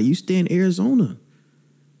nobody. You stay in Arizona.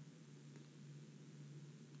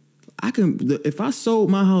 If I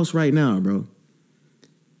sold my house right now, bro,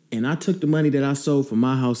 and I took the money that I sold for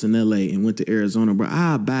my house in LA and went to Arizona, bro,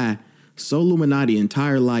 I'd buy Soluminati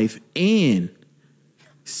entire life and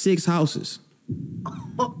 6 houses.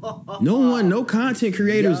 No content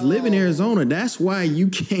creators live in Arizona. That's why you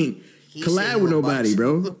can't collab with nobody,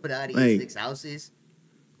 bro. Like 6 houses.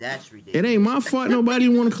 That's ridiculous. It ain't my fault nobody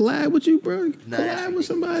want to collab with you, bro. Collab with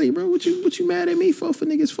somebody, bro. What you mad at me for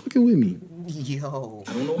niggas fucking with me? Yo.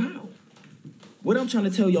 I don't know how. What I'm trying to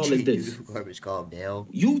tell y'all is this. Garbage called Dale.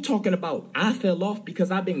 You talking about I fell off because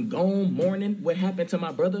I've been gone mourning what happened to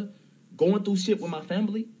my brother, going through shit with my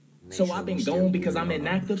family. So I've been gone because I'm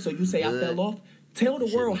inactive. So you say I fell off? Tell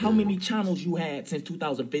the world how many channels you had since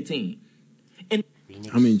 2015. And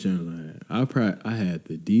how many channels I had? I had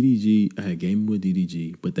the DDG. I had Gaming with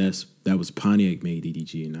DDG, but that was Pontiac made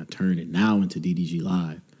DDG, and I turned it now into DDG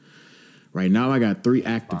Live. Right now, I got 3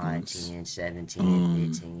 active ones. 10,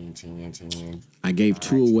 17, 15, 10. I gave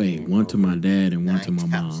 2 away, 1 to my dad and 1 to my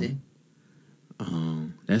mom.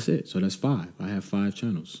 That's it. So that's 5. I have 5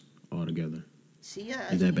 channels altogether. See, yeah,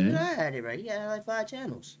 is that bad? I had it right. Yeah, like 5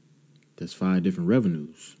 channels. That's 5 different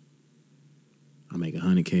revenues. I make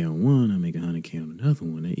 100K on one. I make 100K on another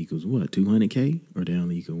one. That equals what? 200K, or they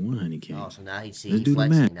only equal 100K? Oh, so now he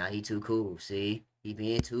flexing. Now he too cool. See, he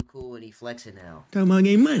being too cool and he flexing now. Talking about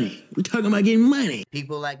getting money. We talking about getting money.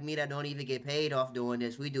 People like me that don't even get paid off doing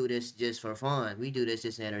this. We do this just for fun. We do this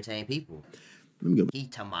just to entertain people. Let me go. He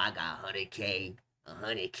talking about I got 100K,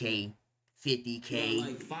 50K.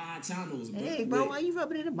 Like 5 channels, bro. Hey, bro, why you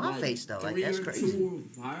rubbing it in my face though? Like that's crazy. 2,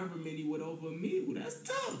 however many would over me. That's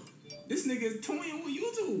tough. This nigga is toying with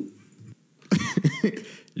YouTube.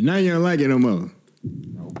 Now you don't like it no more.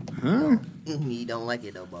 Nope. Huh? You don't like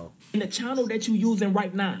it no more. in the channel that you using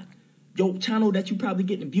right now, your channel that you probably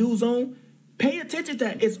getting views on, pay attention to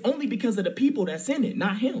that. It's only because of the people that's in it,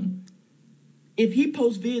 not him. If he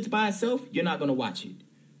posts vids by himself, you're not going to watch it.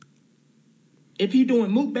 If he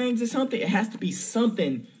doing mukbangs or something, it has to be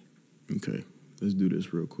something. Okay, let's do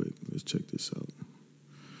this real quick. Let's check this out.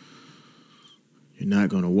 You're not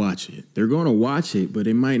going to watch it. They're going to watch it, but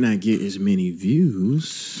it might not get as many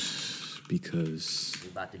views because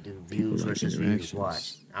we're about to do views versus views.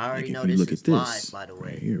 Watch. I already know this is live, by the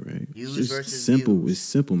way. Right here, right? Views it's versus simple. views. It's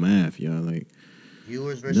simple math, y'all. Like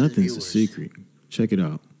viewers versus nothing's a secret. Check it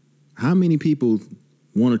out. How many people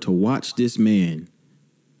wanted to watch this man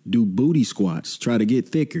do booty squats, try to get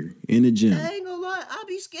thicker in the gym? I ain't gonna lie, I'll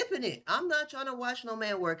be skipping it. I'm not trying to watch no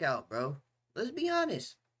man work out, bro. Let's be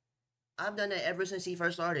honest. I've done that ever since he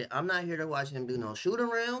first started. I'm not here to watch him do no shoot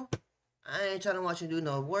around. I ain't trying to watch him do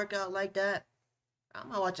no workout like that. I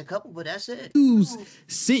might watch a couple, but that's it.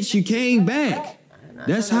 Since you came back,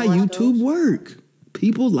 that's how YouTube work.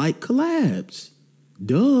 People like collabs.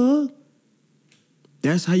 Duh.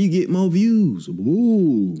 That's how you get more views.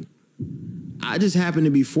 Ooh. I just happen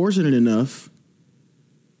to be fortunate enough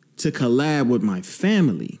to collab with my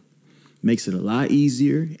family. Makes it a lot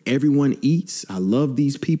easier. Everyone eats. I love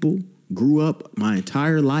these people. Grew up my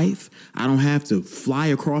entire life. I don't have to fly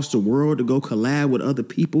across the world to go collab with other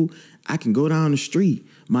people. I can go down the street.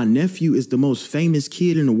 My nephew is the most famous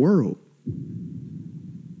kid in the world.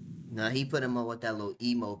 Nah, he put him on with that little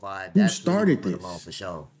emo vibe. Who That's started what he put him this? on for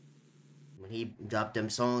sure. When he dropped them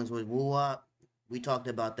songs with Woo Wop, we talked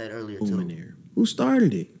about that earlier too. Who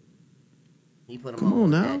started it? He put him Come on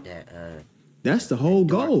now. That's the whole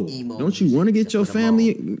goal. Don't you want to get your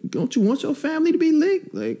family? Don't you want your family to be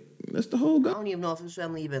lit? Like, that's the whole goal. I don't even know if his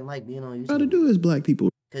family even like being on YouTube. How to do is black people.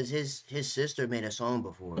 Because his sister made a song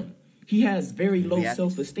before. He has very low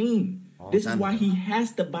self-esteem. This is why he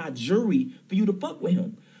has to buy jewelry for you to fuck with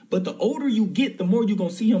him. But the older you get, the more you're going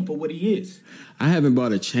to see him for what he is. I haven't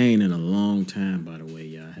bought a chain in a long time, by the way,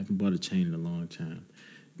 y'all. I haven't bought a chain in a long time.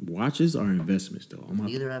 Watches are investments, though. All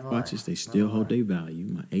my watches, they still hold their value.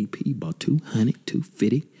 My AP bought 200,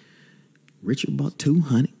 250. Richard bought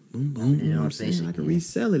 200. Boom, boom. You know what I'm saying? I can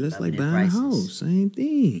resell it. That's like buying a house. Same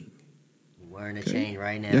thing. Wearing a chain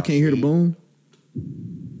right now. Y'all can't hear the boom?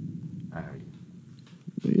 I heard it.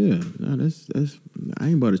 But yeah, no, that's. I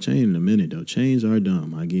ain't bought a chain in a minute though. Chains are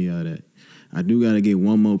dumb. I give y'all that. I do gotta get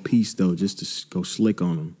one more piece though, just to go slick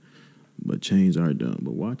on them. But chains are dumb.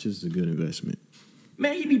 But watches is a good investment.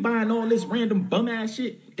 Man, he be buying all this random bum ass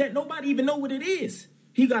shit that nobody even know what it is.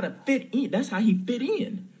 He gotta fit in. That's how he fit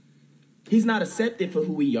in. He's not accepted for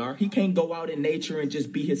who we are. He can't go out in nature and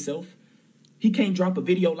just be himself. He can't drop a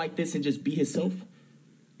video like this and just be himself.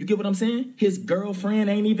 You get what I'm saying? His girlfriend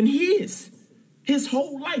ain't even his. His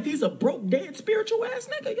whole life, he's a broke, dead, spiritual ass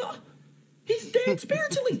nigga, y'all. He's dead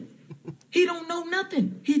spiritually. He don't know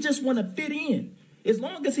nothing. He just want to fit in. As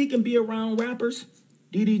long as he can be around rappers,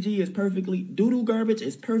 DDG is perfectly, Doodoo Garbage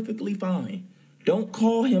is perfectly fine. Don't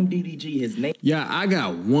call him DDG, his name. Yeah, I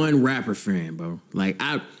got one rapper friend, bro. Like,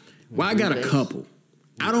 I got a couple.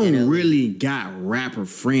 I don't really got rapper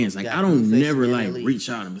friends. Like, I don't never, like, reach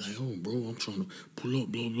out and be like, oh, bro, I'm trying to pull up,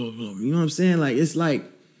 blah, blah, blah. You know what I'm saying? Like, it's like,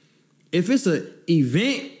 if it's an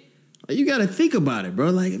event, you got to think about it, bro.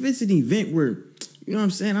 Like, if it's an event where, you know what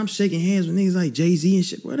I'm saying, I'm shaking hands with niggas like Jay-Z and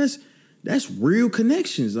shit, bro, that's real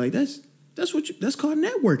connections. Like, that's called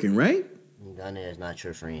networking, right? Gunna is not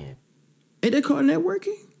your friend. Ain't that called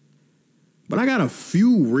networking? But I got a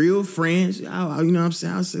few real friends. You know what I'm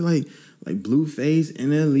saying? I'll say like Blueface,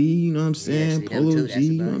 NLE, you know what I'm saying? Polo G,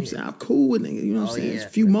 you know what I'm saying? I'm cool with niggas, you know what I'm saying? It's a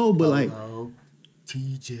few more, but like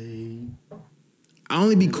TJ. I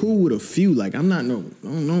only be cool with a few. Like, I'm not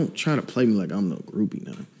don't try to play me like I'm no groupie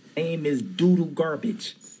now. Name is Doodoo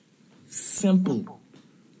Garbage. Simple.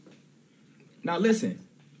 Now listen,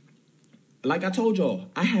 like I told y'all,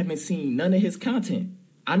 I haven't seen none of his content.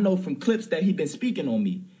 I know from clips that he been speaking on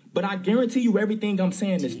me. But I guarantee you everything I'm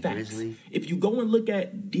saying is facts. Grizzly. If you go and look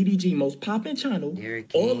at DDG most poppin' channel,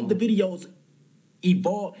 all of the videos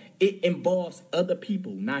involves other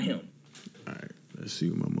people, not him. All right, let's see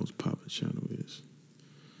what my most poppin' channel is.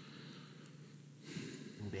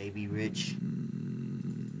 Baby Rich.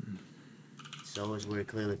 So is we're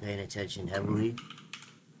clearly paying attention heavily.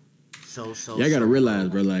 Y'all gotta realize,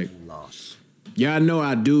 bro, like, yeah, I know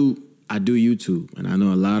I do YouTube, and I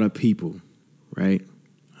know a lot of people, right?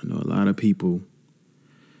 I know a lot of people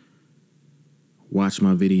watch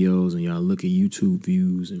my videos and y'all look at YouTube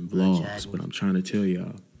views and vlogs, but I'm trying to tell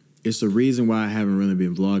y'all, it's the reason why I haven't really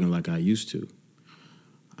been vlogging like I used to.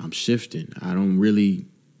 I'm shifting. I don't really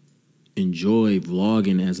enjoy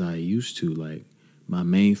vlogging as I used to. Like, my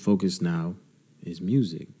main focus now is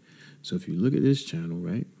music. So if you look at this channel,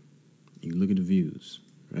 right, you look at the views,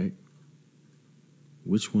 right,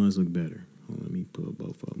 which ones look better? Hold on, let me put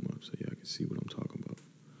both of them up so y'all can see what I'm talking about.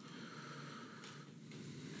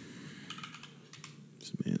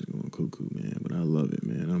 This man's going cuckoo, man, but I love it,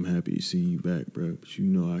 man. I'm happy to see you back, bro. But you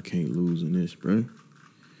know I can't lose in this, bro.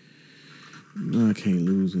 You know I can't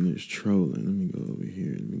lose in this trolling. Let me go over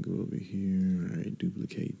here. All right,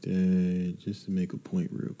 duplicate that. Just to make a point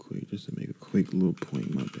real quick. Just to make a quick little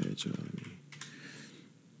point. My bad, y'all.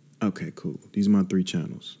 Okay, cool. These are my 3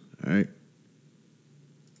 channels, all right?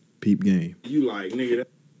 Peep game. You like, nigga.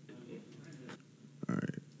 All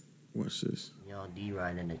right, watch this. Y'all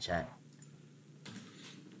D-Ride in the chat.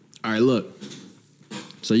 All right, look.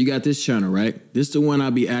 So you got this channel, right? This is the one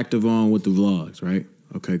I be active on with the vlogs, right?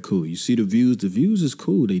 Okay, cool. You see the views? The views is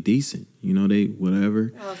cool. They decent. You know, they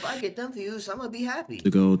whatever. Well, if I get them views, I'm going to be happy.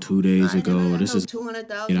 2 days ago. This is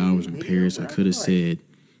 200,000 hours in Paris. I could have said.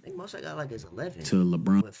 I think most I got like is 11. To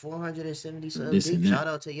LeBron. With 470 subs. Shout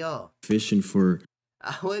out to y'all. Fishing for.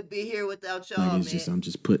 I wouldn't be here without y'all, like, man. I'm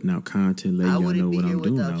just putting out content, letting y'all know what I'm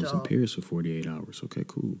doing. I was y'all. in Paris for 48 hours. Okay,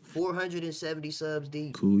 cool. 470 subs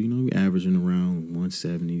deep. Cool. You know, we averaging around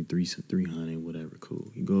 170, 300, whatever. Cool.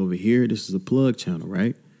 You go over here. This is a plug channel,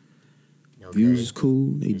 right? Okay. Views is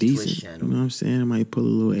cool. They decent. You know what I'm saying? I might pull a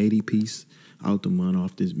little 80 piece out the month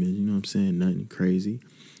off this bitch. You know what I'm saying? Nothing crazy.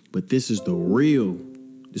 But this is the real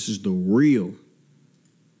This is the real.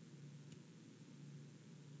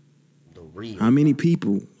 The real. How many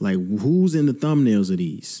people, like, who's in the thumbnails of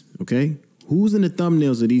these, okay? Who's in the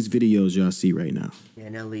thumbnails of these videos y'all see right now?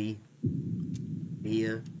 NLE,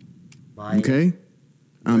 Bia, Maya. Okay?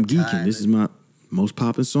 I'm geeking. Tyler. This is my most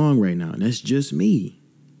popping song right now, and that's just me.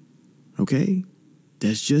 Okay?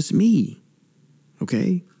 That's just me.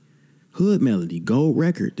 Okay? Hood Melody, Gold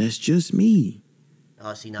Record, that's just me.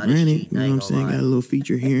 Oh, see, now Granted, this you know what I'm saying? Got a little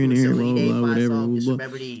feature here and there, blah, blah, whatever. Blah,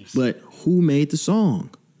 blah. But who made the song?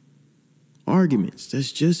 Arguments.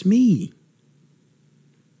 That's just me.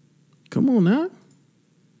 Come on now.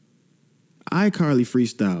 iCarly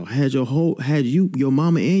freestyle had your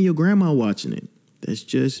mama and your grandma watching it. That's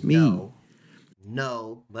just me.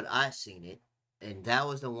 No, but I seen it, and that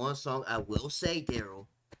was the one song I will say, Daryl.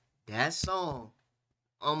 That song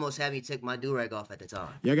almost had me take my do-rag off at the time.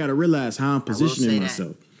 Y'all gotta realize how I'm positioning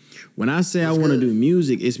myself. When I say I want to do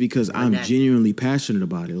music, it's because I'm genuinely passionate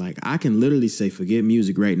about it. Like, I can literally say, forget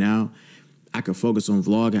music right now. I can focus on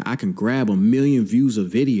vlogging. I can grab 1 million views of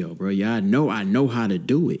video, bro. Yeah, I know how to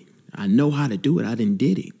do it. I know how to do it. I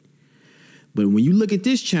did it. But when you look at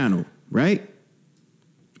this channel, right?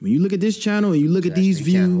 When you look at this channel and you look at these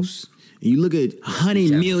views, and you look at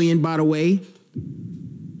 100 million, by the way.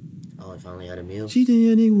 Oh, I finally had a meal. She think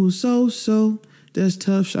your nigga was so. That's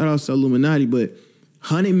tough. Shout out to Illuminati, but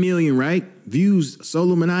 100 million, right? Views. So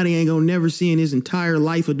Illuminati ain't gonna never see in his entire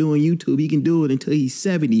life of doing YouTube. He can do it until he's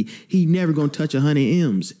 70. He never gonna touch 100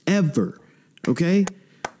 M's ever. Okay?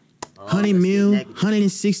 100 mil,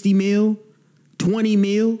 160 mil, 20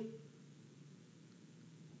 mil.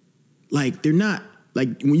 Like, they're not.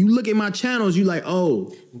 Like, when you look at my channels, you like,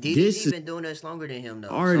 oh, DDG been doing this longer than him, though.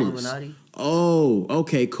 Artists. Oh,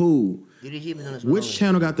 okay, cool. DDG been doing this. Which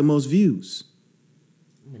channel got the most views?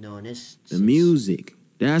 I've been doing this. The music.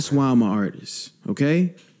 That's why I'm an artist,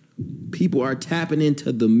 okay? People are tapping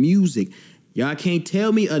into the music. Y'all can't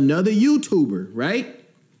tell me another YouTuber, right?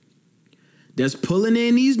 That's pulling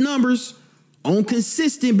in these numbers on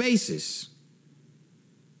consistent basis.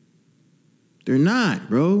 They're not,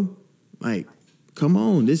 bro. Like, come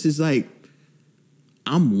on. This is like,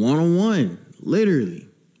 I'm 1-on-1, literally.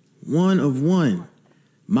 1 of 1.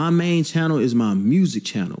 My main channel is my music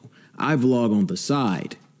channel. I vlog on the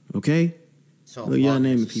side, okay? So look, y'all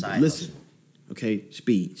naming people. Listen, okay,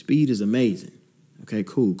 Speed. Speed is amazing. Okay,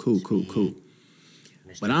 cool.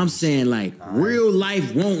 But I'm saying, like, real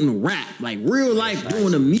life wanting to rap. Like, real life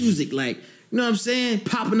doing the music. Like, you know what I'm saying?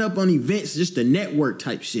 Popping up on events, just the network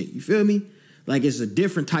type shit. You feel me? Like, it's a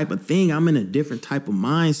different type of thing. I'm in a different type of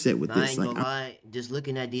mindset with this. I ain't gonna lie. Just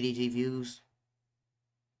looking at DDG views,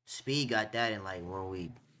 Speed got that in like 1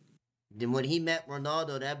 week. Then when he met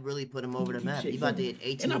Ronaldo, that really put him over the map. He about to hit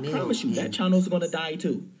 18 million. million. And I promise you, that channel's gonna die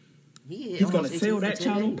too. He's gonna sell that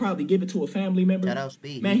channel, probably give it to a family member. Shout out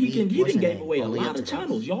Speed. Man, he didn't give away a lot of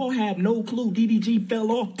channels. Y'all have no clue. DDG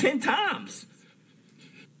fell off 10 times.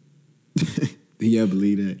 Yeah, I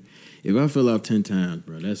believe that. If I fell off 10 times,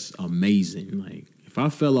 bro, that's amazing. Like, if I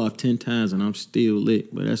fell off 10 times and I'm still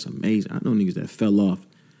lit, bro, that's amazing. I know niggas that fell off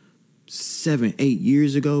 7, 8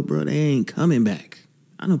 years ago, bro, they ain't coming back.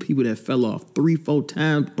 I know people that fell off 3, 4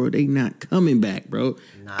 times, bro, they not coming back, bro.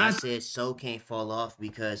 Nah, I said so can't fall off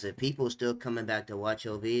because if people still coming back to watch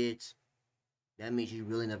your vids, that means you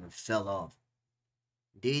really never fell off.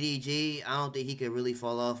 DDG, I don't think he could really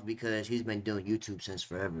fall off because he's been doing YouTube since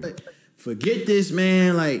forever. Forget this,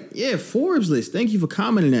 man. Like, yeah, Forbes list. Thank you for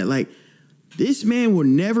commenting that. Like, this man will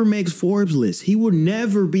never make Forbes list. He will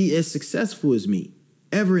never be as successful as me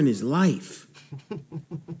ever in his life.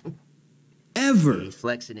 Ever. He's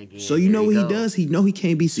flexing again. So you know what he does? He know he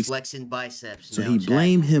can't be successful. Flexing biceps. So he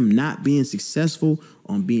blamed him not being successful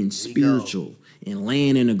on being spiritual and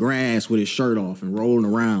laying in the grass with his shirt off and rolling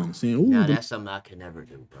around saying, ooh. Nah, that's something I could never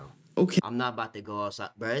do, bro. Okay. I'm not about to go outside.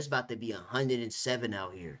 Bro, it's about to be 107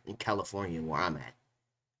 out here in California where I'm at.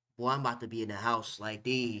 Boy, I'm about to be in a house like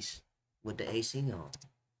these with the AC on.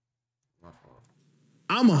 My fault.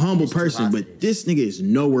 I'm a humble person, but this nigga is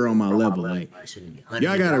nowhere on my level. Like,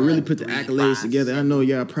 y'all gotta really put the accolades together. I know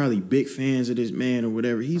y'all probably big fans of this man or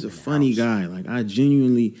whatever. He's a funny guy. Like, I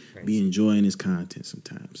genuinely be enjoying his content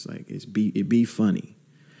sometimes. Like, it be funny.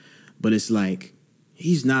 But it's like,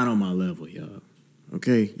 he's not on my level, y'all.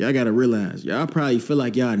 Okay? Y'all gotta realize, y'all probably feel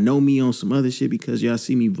like y'all know me on some other shit because y'all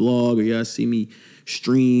see me vlog or y'all see me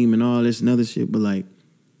stream and all this and other shit. But like,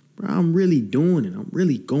 bro, I'm really doing it. I'm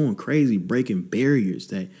really going crazy, breaking barriers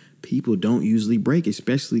that people don't usually break,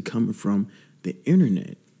 especially coming from the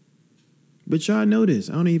internet. But y'all know this.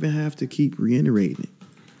 I don't even have to keep reiterating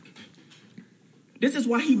it. This is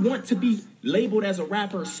why he wants to be labeled as a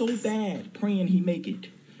rapper so bad, praying he make it.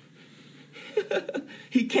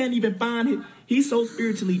 He can't even find it. He's so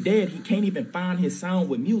spiritually dead, he can't even find his sound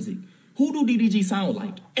with music. Who do DDG sound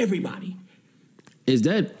like? Everybody. Is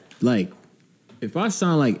that like, if I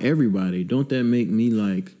sound like everybody, don't that make me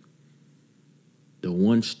like the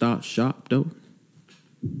one-stop shop though?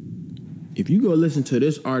 If you go listen to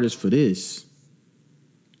this artist for this,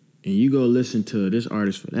 and you go listen to this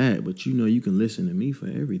artist for that, but you know you can listen to me for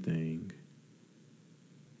everything,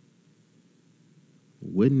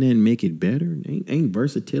 wouldn't that make it better? Ain't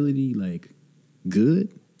versatility like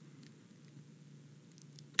good?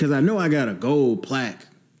 Because I know I got a gold plaque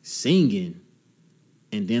singing,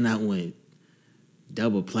 and then I went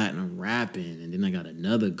double platinum rapping, and then I got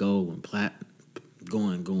another gold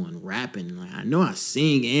and going rapping. Like, I know I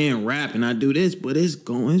sing and rap and I do this, but it's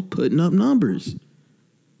putting up numbers.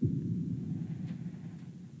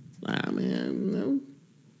 I mean, you know,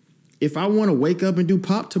 if I want to wake up and do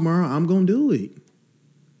pop tomorrow, I'm gonna do it.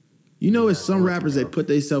 You know, it's some rappers that put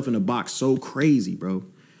themselves in a box so crazy, bro,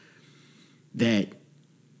 that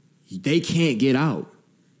they can't get out.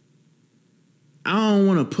 I don't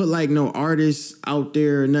want to put like no artists out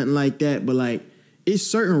there or nothing like that, but like, it's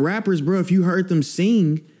certain rappers, bro, if you heard them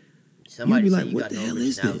sing, you'd be like, what the hell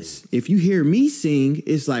is this? If you hear me sing,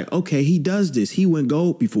 it's like, okay, he does this. He went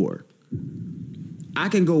gold before. I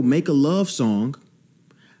can go make a love song.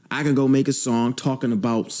 I can go make a song talking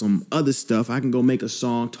about some other stuff. I can go make a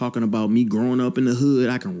song talking about me growing up in the hood.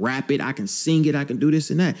 I can rap it. I can sing it. I can do this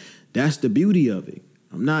and that. That's the beauty of it.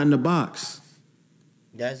 I'm not in the box.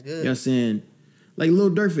 That's good. You know what I'm saying? Like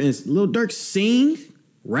Lil Durk, for instance. Lil Durk sing,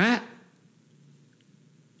 rap,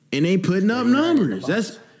 and they putting up numbers.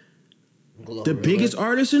 That's the biggest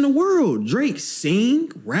artist in the world. Drake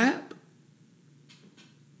sing, rap.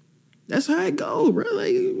 That's how it go, bro.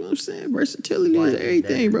 Like, you know what I'm saying? Versatility is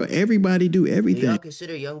everything, bro. Everybody do everything. Do y'all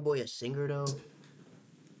consider Youngboy a singer, though?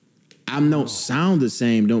 I don't sound the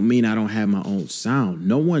same. Don't mean I don't have my own sound.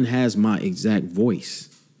 No one has my exact voice.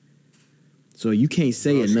 So you can't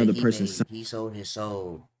say another person's. He sold his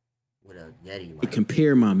soul with a Yeti. Right?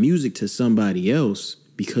 Compare my music to somebody else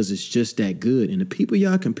because it's just that good. And the people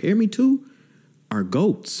y'all compare me to are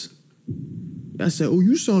goats. I said, oh,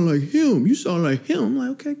 you sound like him. You sound like him. I'm like,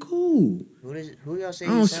 okay, cool. Who y'all say? I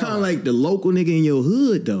don't sound like the local nigga in your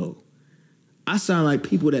hood, though. I sound like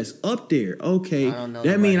people that's up there. Okay,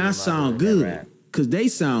 that mean I sound good. Because they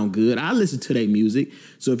sound good. I listen to their music.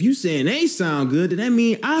 So if you saying they sound good, then that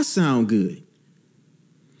mean I sound good.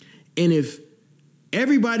 And if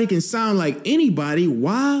everybody can sound like anybody,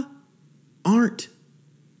 why aren't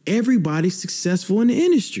everybody successful in the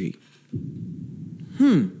industry?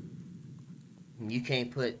 You can't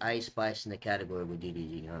put Ice Spice in the category with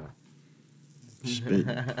DDG, huh?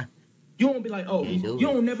 You won't be like, oh, you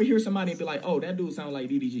don't never hear somebody be like, oh, that dude sound like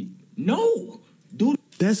DDG. No, dude.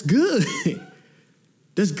 That's good.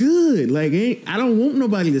 That's good. Like, I don't want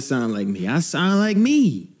nobody to sound like me. I sound like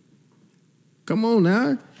me. Come on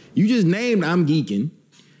now. You just named I'm Geeking.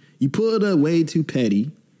 You pulled up Way Too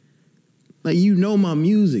Petty. Like, you know my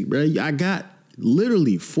music, bro. I got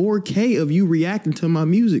literally 4K of you reacting to my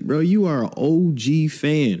music, bro. You are an OG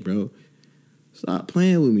fan, bro. Stop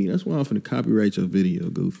playing with me. That's why I'm finna copyright your video,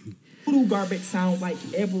 Goofy. Voodoo Garbage sounds like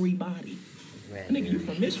everybody. Right. Nigga, you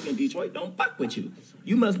from Michigan, Detroit, don't fuck with you.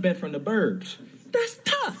 You must been from the burbs. That's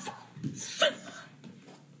tough.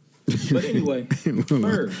 But anyway,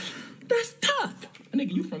 burbs. That's tough.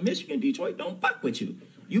 Nigga, you from Michigan, Detroit, don't fuck with you.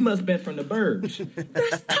 You must been from the burbs.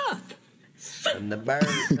 That's tough. From the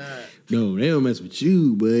burbs, huh? No, they don't mess with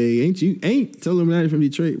you, boy. Ain't tell them that from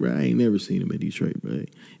Detroit, bro. I ain't never seen him in Detroit, bro.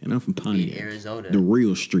 And I'm from Pontiac, Arizona, the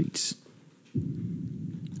real streets.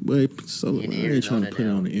 But I ain't trying to put it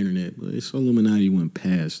on the internet, but it's Illuminati went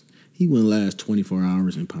past. He wouldn't last 24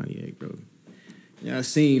 hours in Pontiac, bro. Yeah, I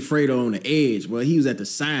seen Fredo on the edge, bro. He was at the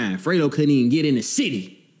sign. Fredo couldn't even get in the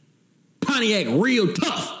city. Pontiac real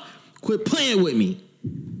tough. Quit playing with me.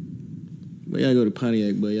 But y'all go to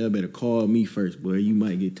Pontiac, boy. Y'all better call me first, boy. You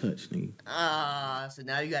might get touched, nigga. So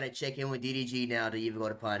now you got to check in with DDG now to even go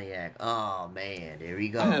to Pontiac. Oh, man. There we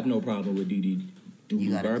go. I have no problem with DDG.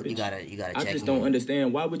 You gotta check I just don't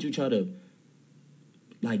understand. Why would you try to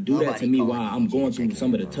do that to me while I'm going through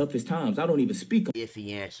some of the toughest times? I don't even speak.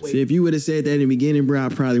 Iffy answer. See, if you would have said that in the beginning, bro, I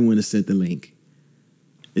probably wouldn't have sent the link.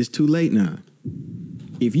 It's too late now.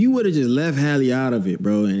 If you would have just left Hallie out of it,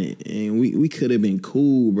 bro, and we could have been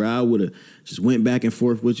cool, bro. I would have just went back and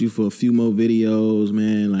forth with you for a few more videos,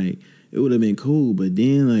 man. Like, it would have been cool. But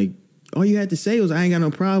then, like, all you had to say was, I ain't got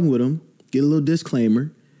no problem with him. Get a little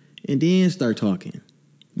disclaimer. And then start talking.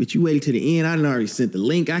 But you waited to the end. I done already sent the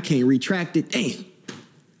link. I can't retract it. Damn.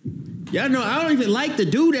 Y'all know I don't even like to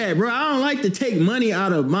do that, bro. I don't like to take money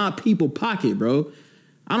out of my people pocket, bro.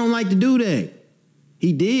 I don't like to do that.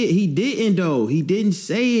 He didn't though. He didn't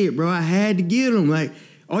say it, bro. I had to get him. Like,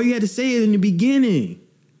 all you had to say it in the beginning.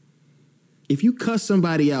 If you cuss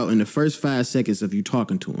somebody out in the first 5 seconds of you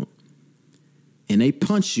talking to them, and they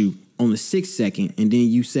punch you on the 6th second, and then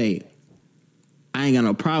you say, I ain't got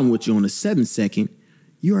no problem with you on the 7th second,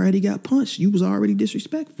 you already got punched. You was already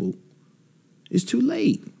disrespectful. It's too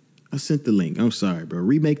late. I sent the link. I'm sorry, bro.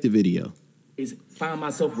 Remake the video. Is find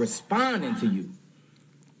myself responding to you.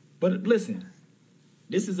 But listen,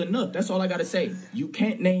 this is enough. That's all I got to say. You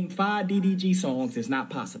can't name 5 DDG songs. It's not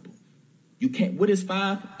possible. You can't. What is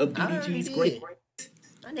 5 of DDG's great?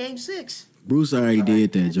 I named 6. Bruce already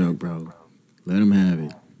did that joke, bro. Let him have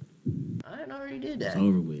it. I already did that. It's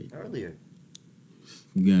over with. Earlier.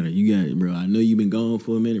 You got it, bro. I know you've been gone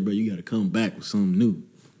for a minute, bro. You got to come back with something new.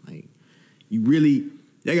 Like, you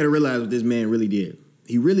got to realize what this man really did.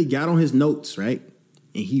 He really got on his notes, right?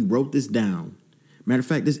 And he wrote this down. Matter of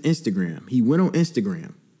fact, this Instagram. He went on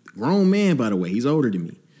Instagram. Grown man, by the way. He's older than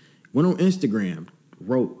me. Went on Instagram,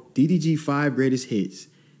 wrote DDG 5 greatest hits,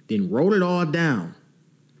 then wrote it all down,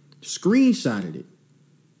 screenshotted it,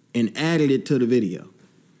 and added it to the video.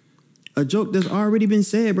 A joke that's already been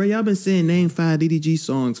said, bro. Y'all been saying name 5 DDG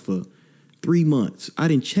songs for 3 months. I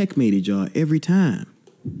done checkmated y'all every time.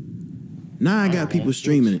 Now I got people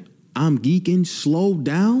streaming it. I'm geeking, slow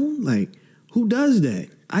down. Like, who does that?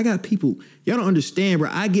 I got people. Y'all don't understand, bro.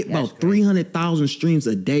 I get about 300,000 streams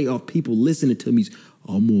a day off people listening to me.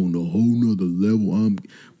 I'm on a whole nother level.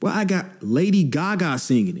 Bro, I got Lady Gaga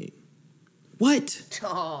singing it. What?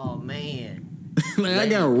 Oh, man. Like, I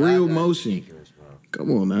got real motion.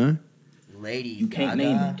 Come on, now. Lady You can't Gaga.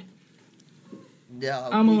 name it. No,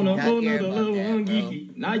 I'm on a whole care nother about level. that, I'm bro.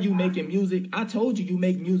 geeky. Now you making music. I told you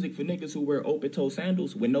make music for niggas who wear open-toe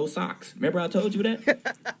sandals with no socks. Remember I told you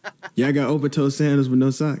that? Yeah, I got open-toe sandals with no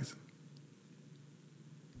socks.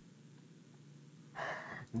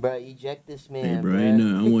 Bro, eject this man, Hey, bro, ain't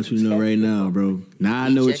nothing. I want you to know right now, bro. Now I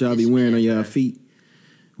know what y'all be wearing on y'all feet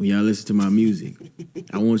when y'all listen to my music.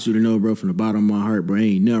 I want you to know, bro, from the bottom of my heart, bro,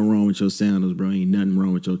 ain't nothing wrong with your sandals, bro. Ain't nothing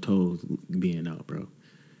wrong with your toes being out, bro.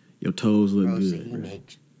 Your toes look good, so he bro.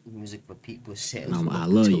 makes music for people. Sales I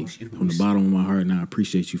love you from the bottom of my heart, and I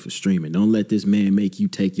appreciate you for streaming. Don't let this man make you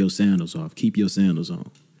take your sandals off. Keep your sandals on.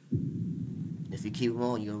 If you keep them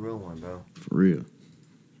on, you'll ruin one, bro. For real.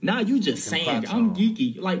 Now you just saying I'm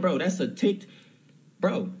geeky. Like, bro, that's a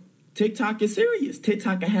Bro, TikTok is serious.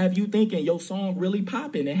 TikTok can have you thinking your song really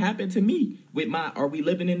popping. It happened to me with my Are We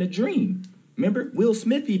Living in a Dream? Remember? Will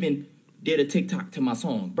Smith even did a TikTok to my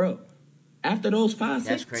song, bro. After those 5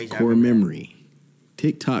 That's seconds, crazy. Core memory.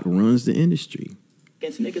 TikTok runs the industry.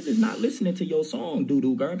 guess niggas is not listening to your song,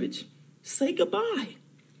 doo-doo garbage. Say goodbye,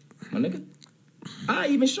 my nigga. I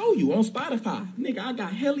even show you on Spotify. Nigga, I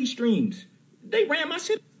got heli streams. They ran my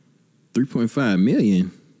shit. 3.5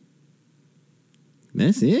 million.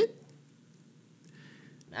 That's it?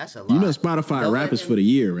 That's a lot. You know Spotify Don't rap let is him- for the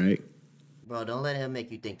year, right? Bro, don't let him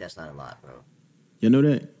make you think that's not a lot, bro. You know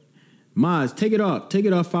that? Maz, take it off. Take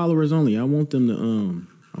it off followers only. I want them to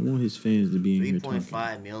I want his fans to be in here talking.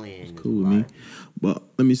 3.5 million is Cool a with me. lot. But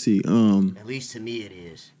let me see. At least to me it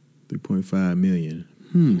is. 3.5 million.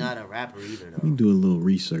 He's not a rapper either, Let me though. do a little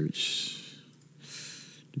research.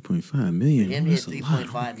 3.5 million. For him to hit That's a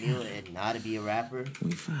lot. 3.5 million and not to be a rapper,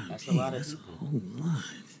 3.5. that's a lot of That's a people. whole lot.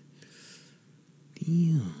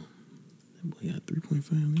 Damn. That boy got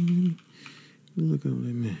 3.5 million. Look over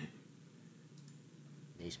that man.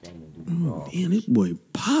 they spend the Oh, damn, this boy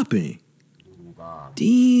popping. bomb.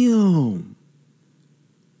 Damn.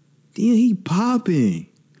 Damn, he popping.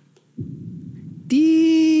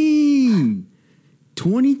 Damn.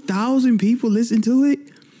 20,000 people listen to it.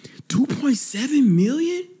 2.7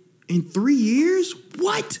 million in 3 years?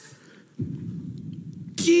 What?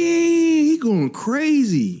 Yeah, he going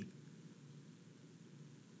crazy.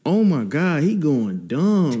 Oh my God, he going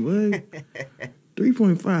dumb, boy.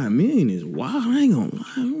 3.5 million is wild. I ain't gonna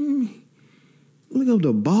lie. Look up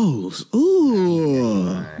the balls.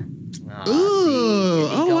 Ooh.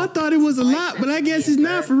 Oh, I thought it was a lot, but I guess it's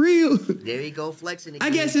not for real. There you go, flexing again.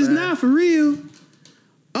 I guess it's bruh. not for real.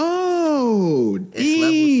 Oh, It's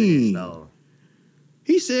levels to this, dang. though.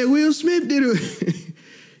 He said Will Smith did a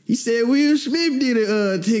He said Will Smith did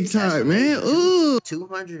a TikTok, man. Ooh.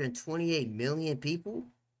 228 million people?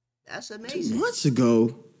 That's 2 amazing. months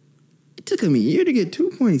ago, it took him a year to get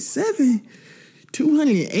 2.7.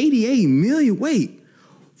 288 million. Wait,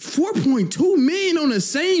 4.2 million on the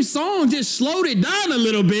same song. Just slowed it down a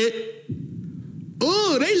little bit.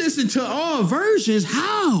 Oh, they listened to all versions.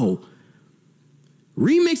 How?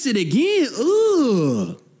 Remix it again.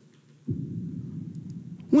 Ugh.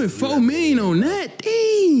 Went 4 million on that.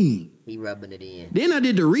 Dang. He rubbing it in. Then I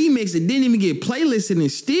did the remix. It didn't even get playlisted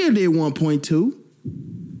and still did 1.2.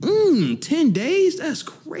 10 days? That's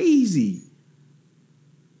crazy.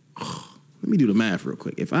 Let me do the math real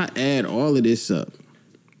quick. If I add all of this up.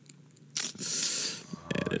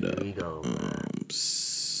 Add it up. There you go.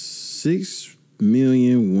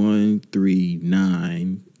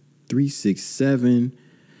 6,139,367.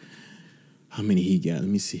 How many he got? Let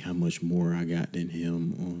me see how much more I got than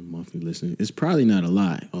him on monthly listeners. It's probably not a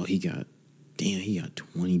lot. Oh, he got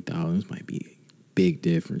 20,000. This might be a big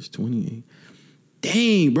difference. 28.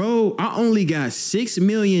 Dang, bro. I only got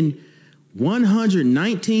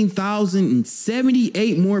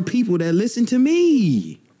 6,119,078 more people that listen to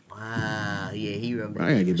me. Wow. Yeah, he rubbing it in.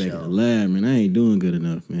 I gotta get back in the lab, man. I ain't doing good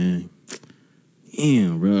enough, man.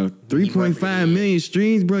 Damn, bro. 3.5 million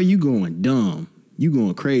streams, bro. You going dumb. You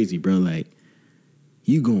going crazy, bro. Like,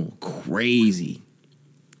 you going crazy.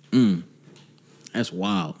 That's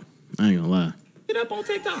wild. I ain't gonna lie. Get up on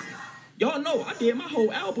TikTok. Y'all know I did my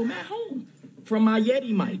whole album at home from my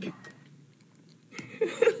Yeti mic.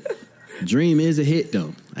 Dream is a hit,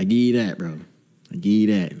 though. I give you that, bro. I give you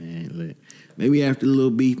that, man. Look, maybe after the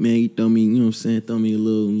little beef, man, you throw me, you know what I'm saying? Throw me a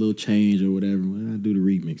little change or whatever. I'll do the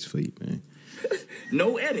remix for you, man.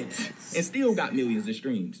 No edits. And still got millions of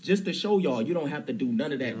streams. Just to show y'all you don't have to do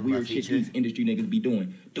none of that weird shit these industry niggas be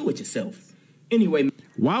doing. Do it yourself. Anyway.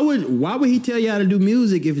 Why would he tell y'all to do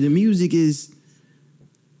music if the music is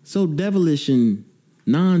so devilish and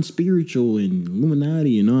non-spiritual and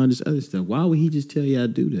Illuminati and all this other stuff? Why would he just tell y'all to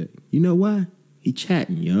do that? You know why? He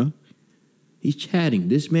chatting, y'all. He's chatting.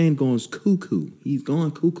 This man goes cuckoo. He's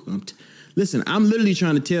going cuckoo. Listen, I'm literally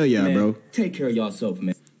trying to tell y'all, man, bro. Take care of yourself,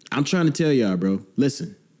 man. I'm trying to tell y'all, bro.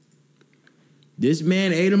 Listen. This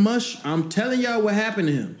man ate a mushroom. I'm telling y'all what happened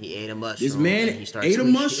to him. He ate a mushroom. This man ate a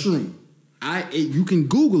mushroom. You can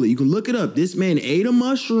Google it. You can look it up. This man ate a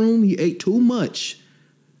mushroom. He ate too much.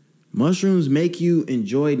 Mushrooms make you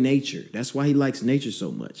enjoy nature. That's why he likes nature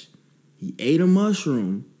so much. He ate a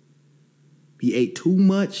mushroom. He ate too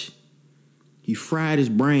much. He fried his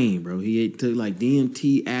brain, bro. Took like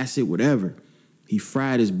DMT, acid, whatever. He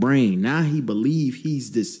fried his brain. Now he believe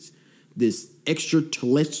he's this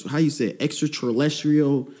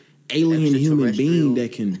extraterrestrial alien human being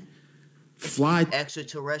that can fly.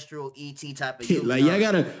 Extraterrestrial ET type of like, y'all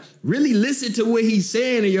gotta really listen to what he's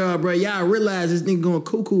saying to y'all, bro. Y'all realize this nigga going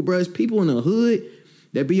cuckoo, bro. It's people in the hood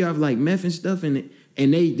that be off like meth and stuff, and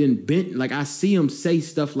they then bent. Like, I see them say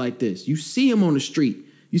stuff like this. You see them on the street.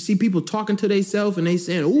 You see people talking to themselves and they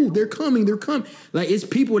saying, "Oh, they're coming, they're coming." Like, it's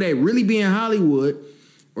people that really be in Hollywood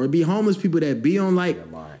or be homeless people that be on like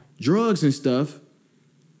drugs and stuff,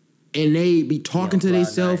 and they be talking to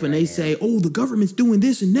themselves and they say, "Oh, the government's doing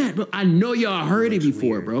this and that." But I know y'all heard it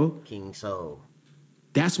before, weird, bro. King Soul.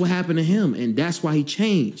 That's what happened to him, and that's why he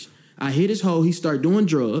changed. I hit his hoe. He started doing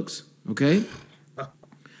drugs. Okay,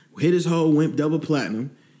 hit his hoe, went double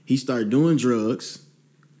platinum. He started doing drugs,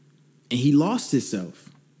 and he lost himself.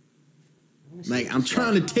 Like, I'm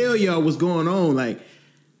trying to tell y'all what's going on. Like,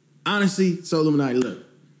 honestly, Soul Illuminati, look,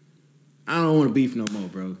 I don't want to beef no more,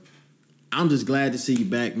 bro. I'm just glad to see you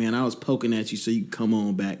back, man. I was poking at you so you can come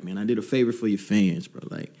on back, man. I did a favor for your fans, bro.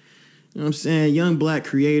 Like, you know what I'm saying? Young black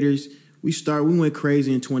creators, we went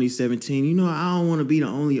crazy in 2017. You know, I don't want to be the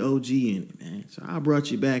only OG in it, man. So I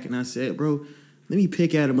brought you back and I said, bro, let me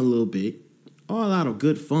pick at him a little bit. All out of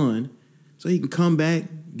good fun. So he can come back,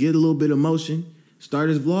 get a little bit of motion, start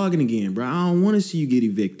his vlogging again, bro. I don't want to see you get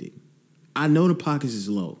evicted. I know the pockets is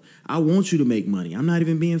low. I want you to make money. I'm not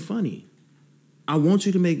even being funny. I want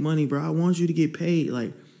you to make money, bro. I want you to get paid.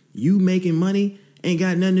 Like, you making money ain't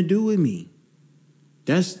got nothing to do with me.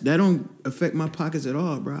 That don't affect my pockets at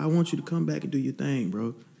all, bro. I want you to come back and do your thing,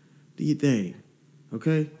 bro. Do your thing,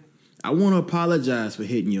 okay? I want to apologize for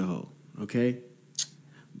hitting your hoe, okay?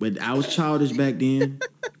 But I was childish back then.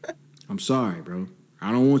 I'm sorry, bro.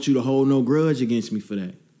 I don't want you to hold no grudge against me for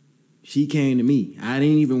that. She came to me. I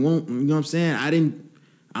didn't even want, you know what I'm saying?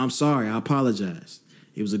 I'm sorry. I apologize.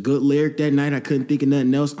 It was a good lyric that night. I couldn't think of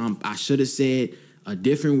nothing else. I should have said a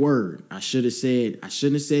different word. I shouldn't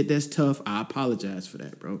have said that's tough. I apologize for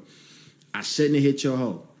that, bro. I shouldn't have hit your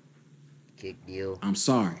hoe. Kick deal. I'm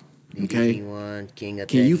sorry. Okay? King of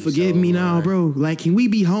can you forgive me now, bro? Like, can we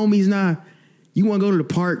be homies now? You want to go to the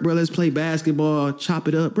park, bro? Let's play basketball, chop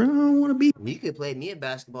it up, bro. I don't want to be. You could play me in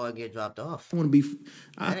basketball and get dropped off. I want to be.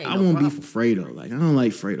 I won't beef with Fredo. Like, I don't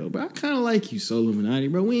like Fredo, but I kind of like you, Soul Illuminati,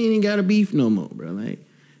 bro. We ain't even got to beef no more, bro. Like,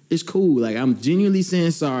 it's cool. Like, I'm genuinely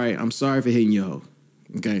saying sorry. I'm sorry for hitting your hoe.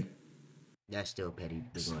 Okay. That's still petty,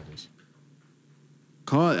 regardless.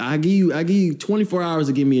 Call. I give you 24 hours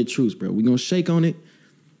to give me a truce, bro. We gonna shake on it.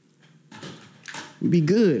 We be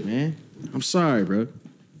good, man. I'm sorry, bro.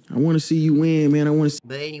 I want to see you win, man. I want to.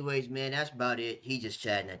 But anyways, man, that's about it. He just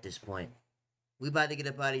chatting at this point. We about to get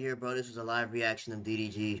up out of here, bro. This was a live reaction of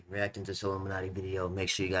DDG reacting to Soul Illuminati video. Make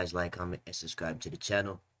sure you guys like, comment, and subscribe to the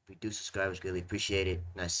channel. If you do subscribe, it's greatly appreciated.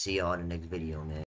 And I see y'all in the next video, man.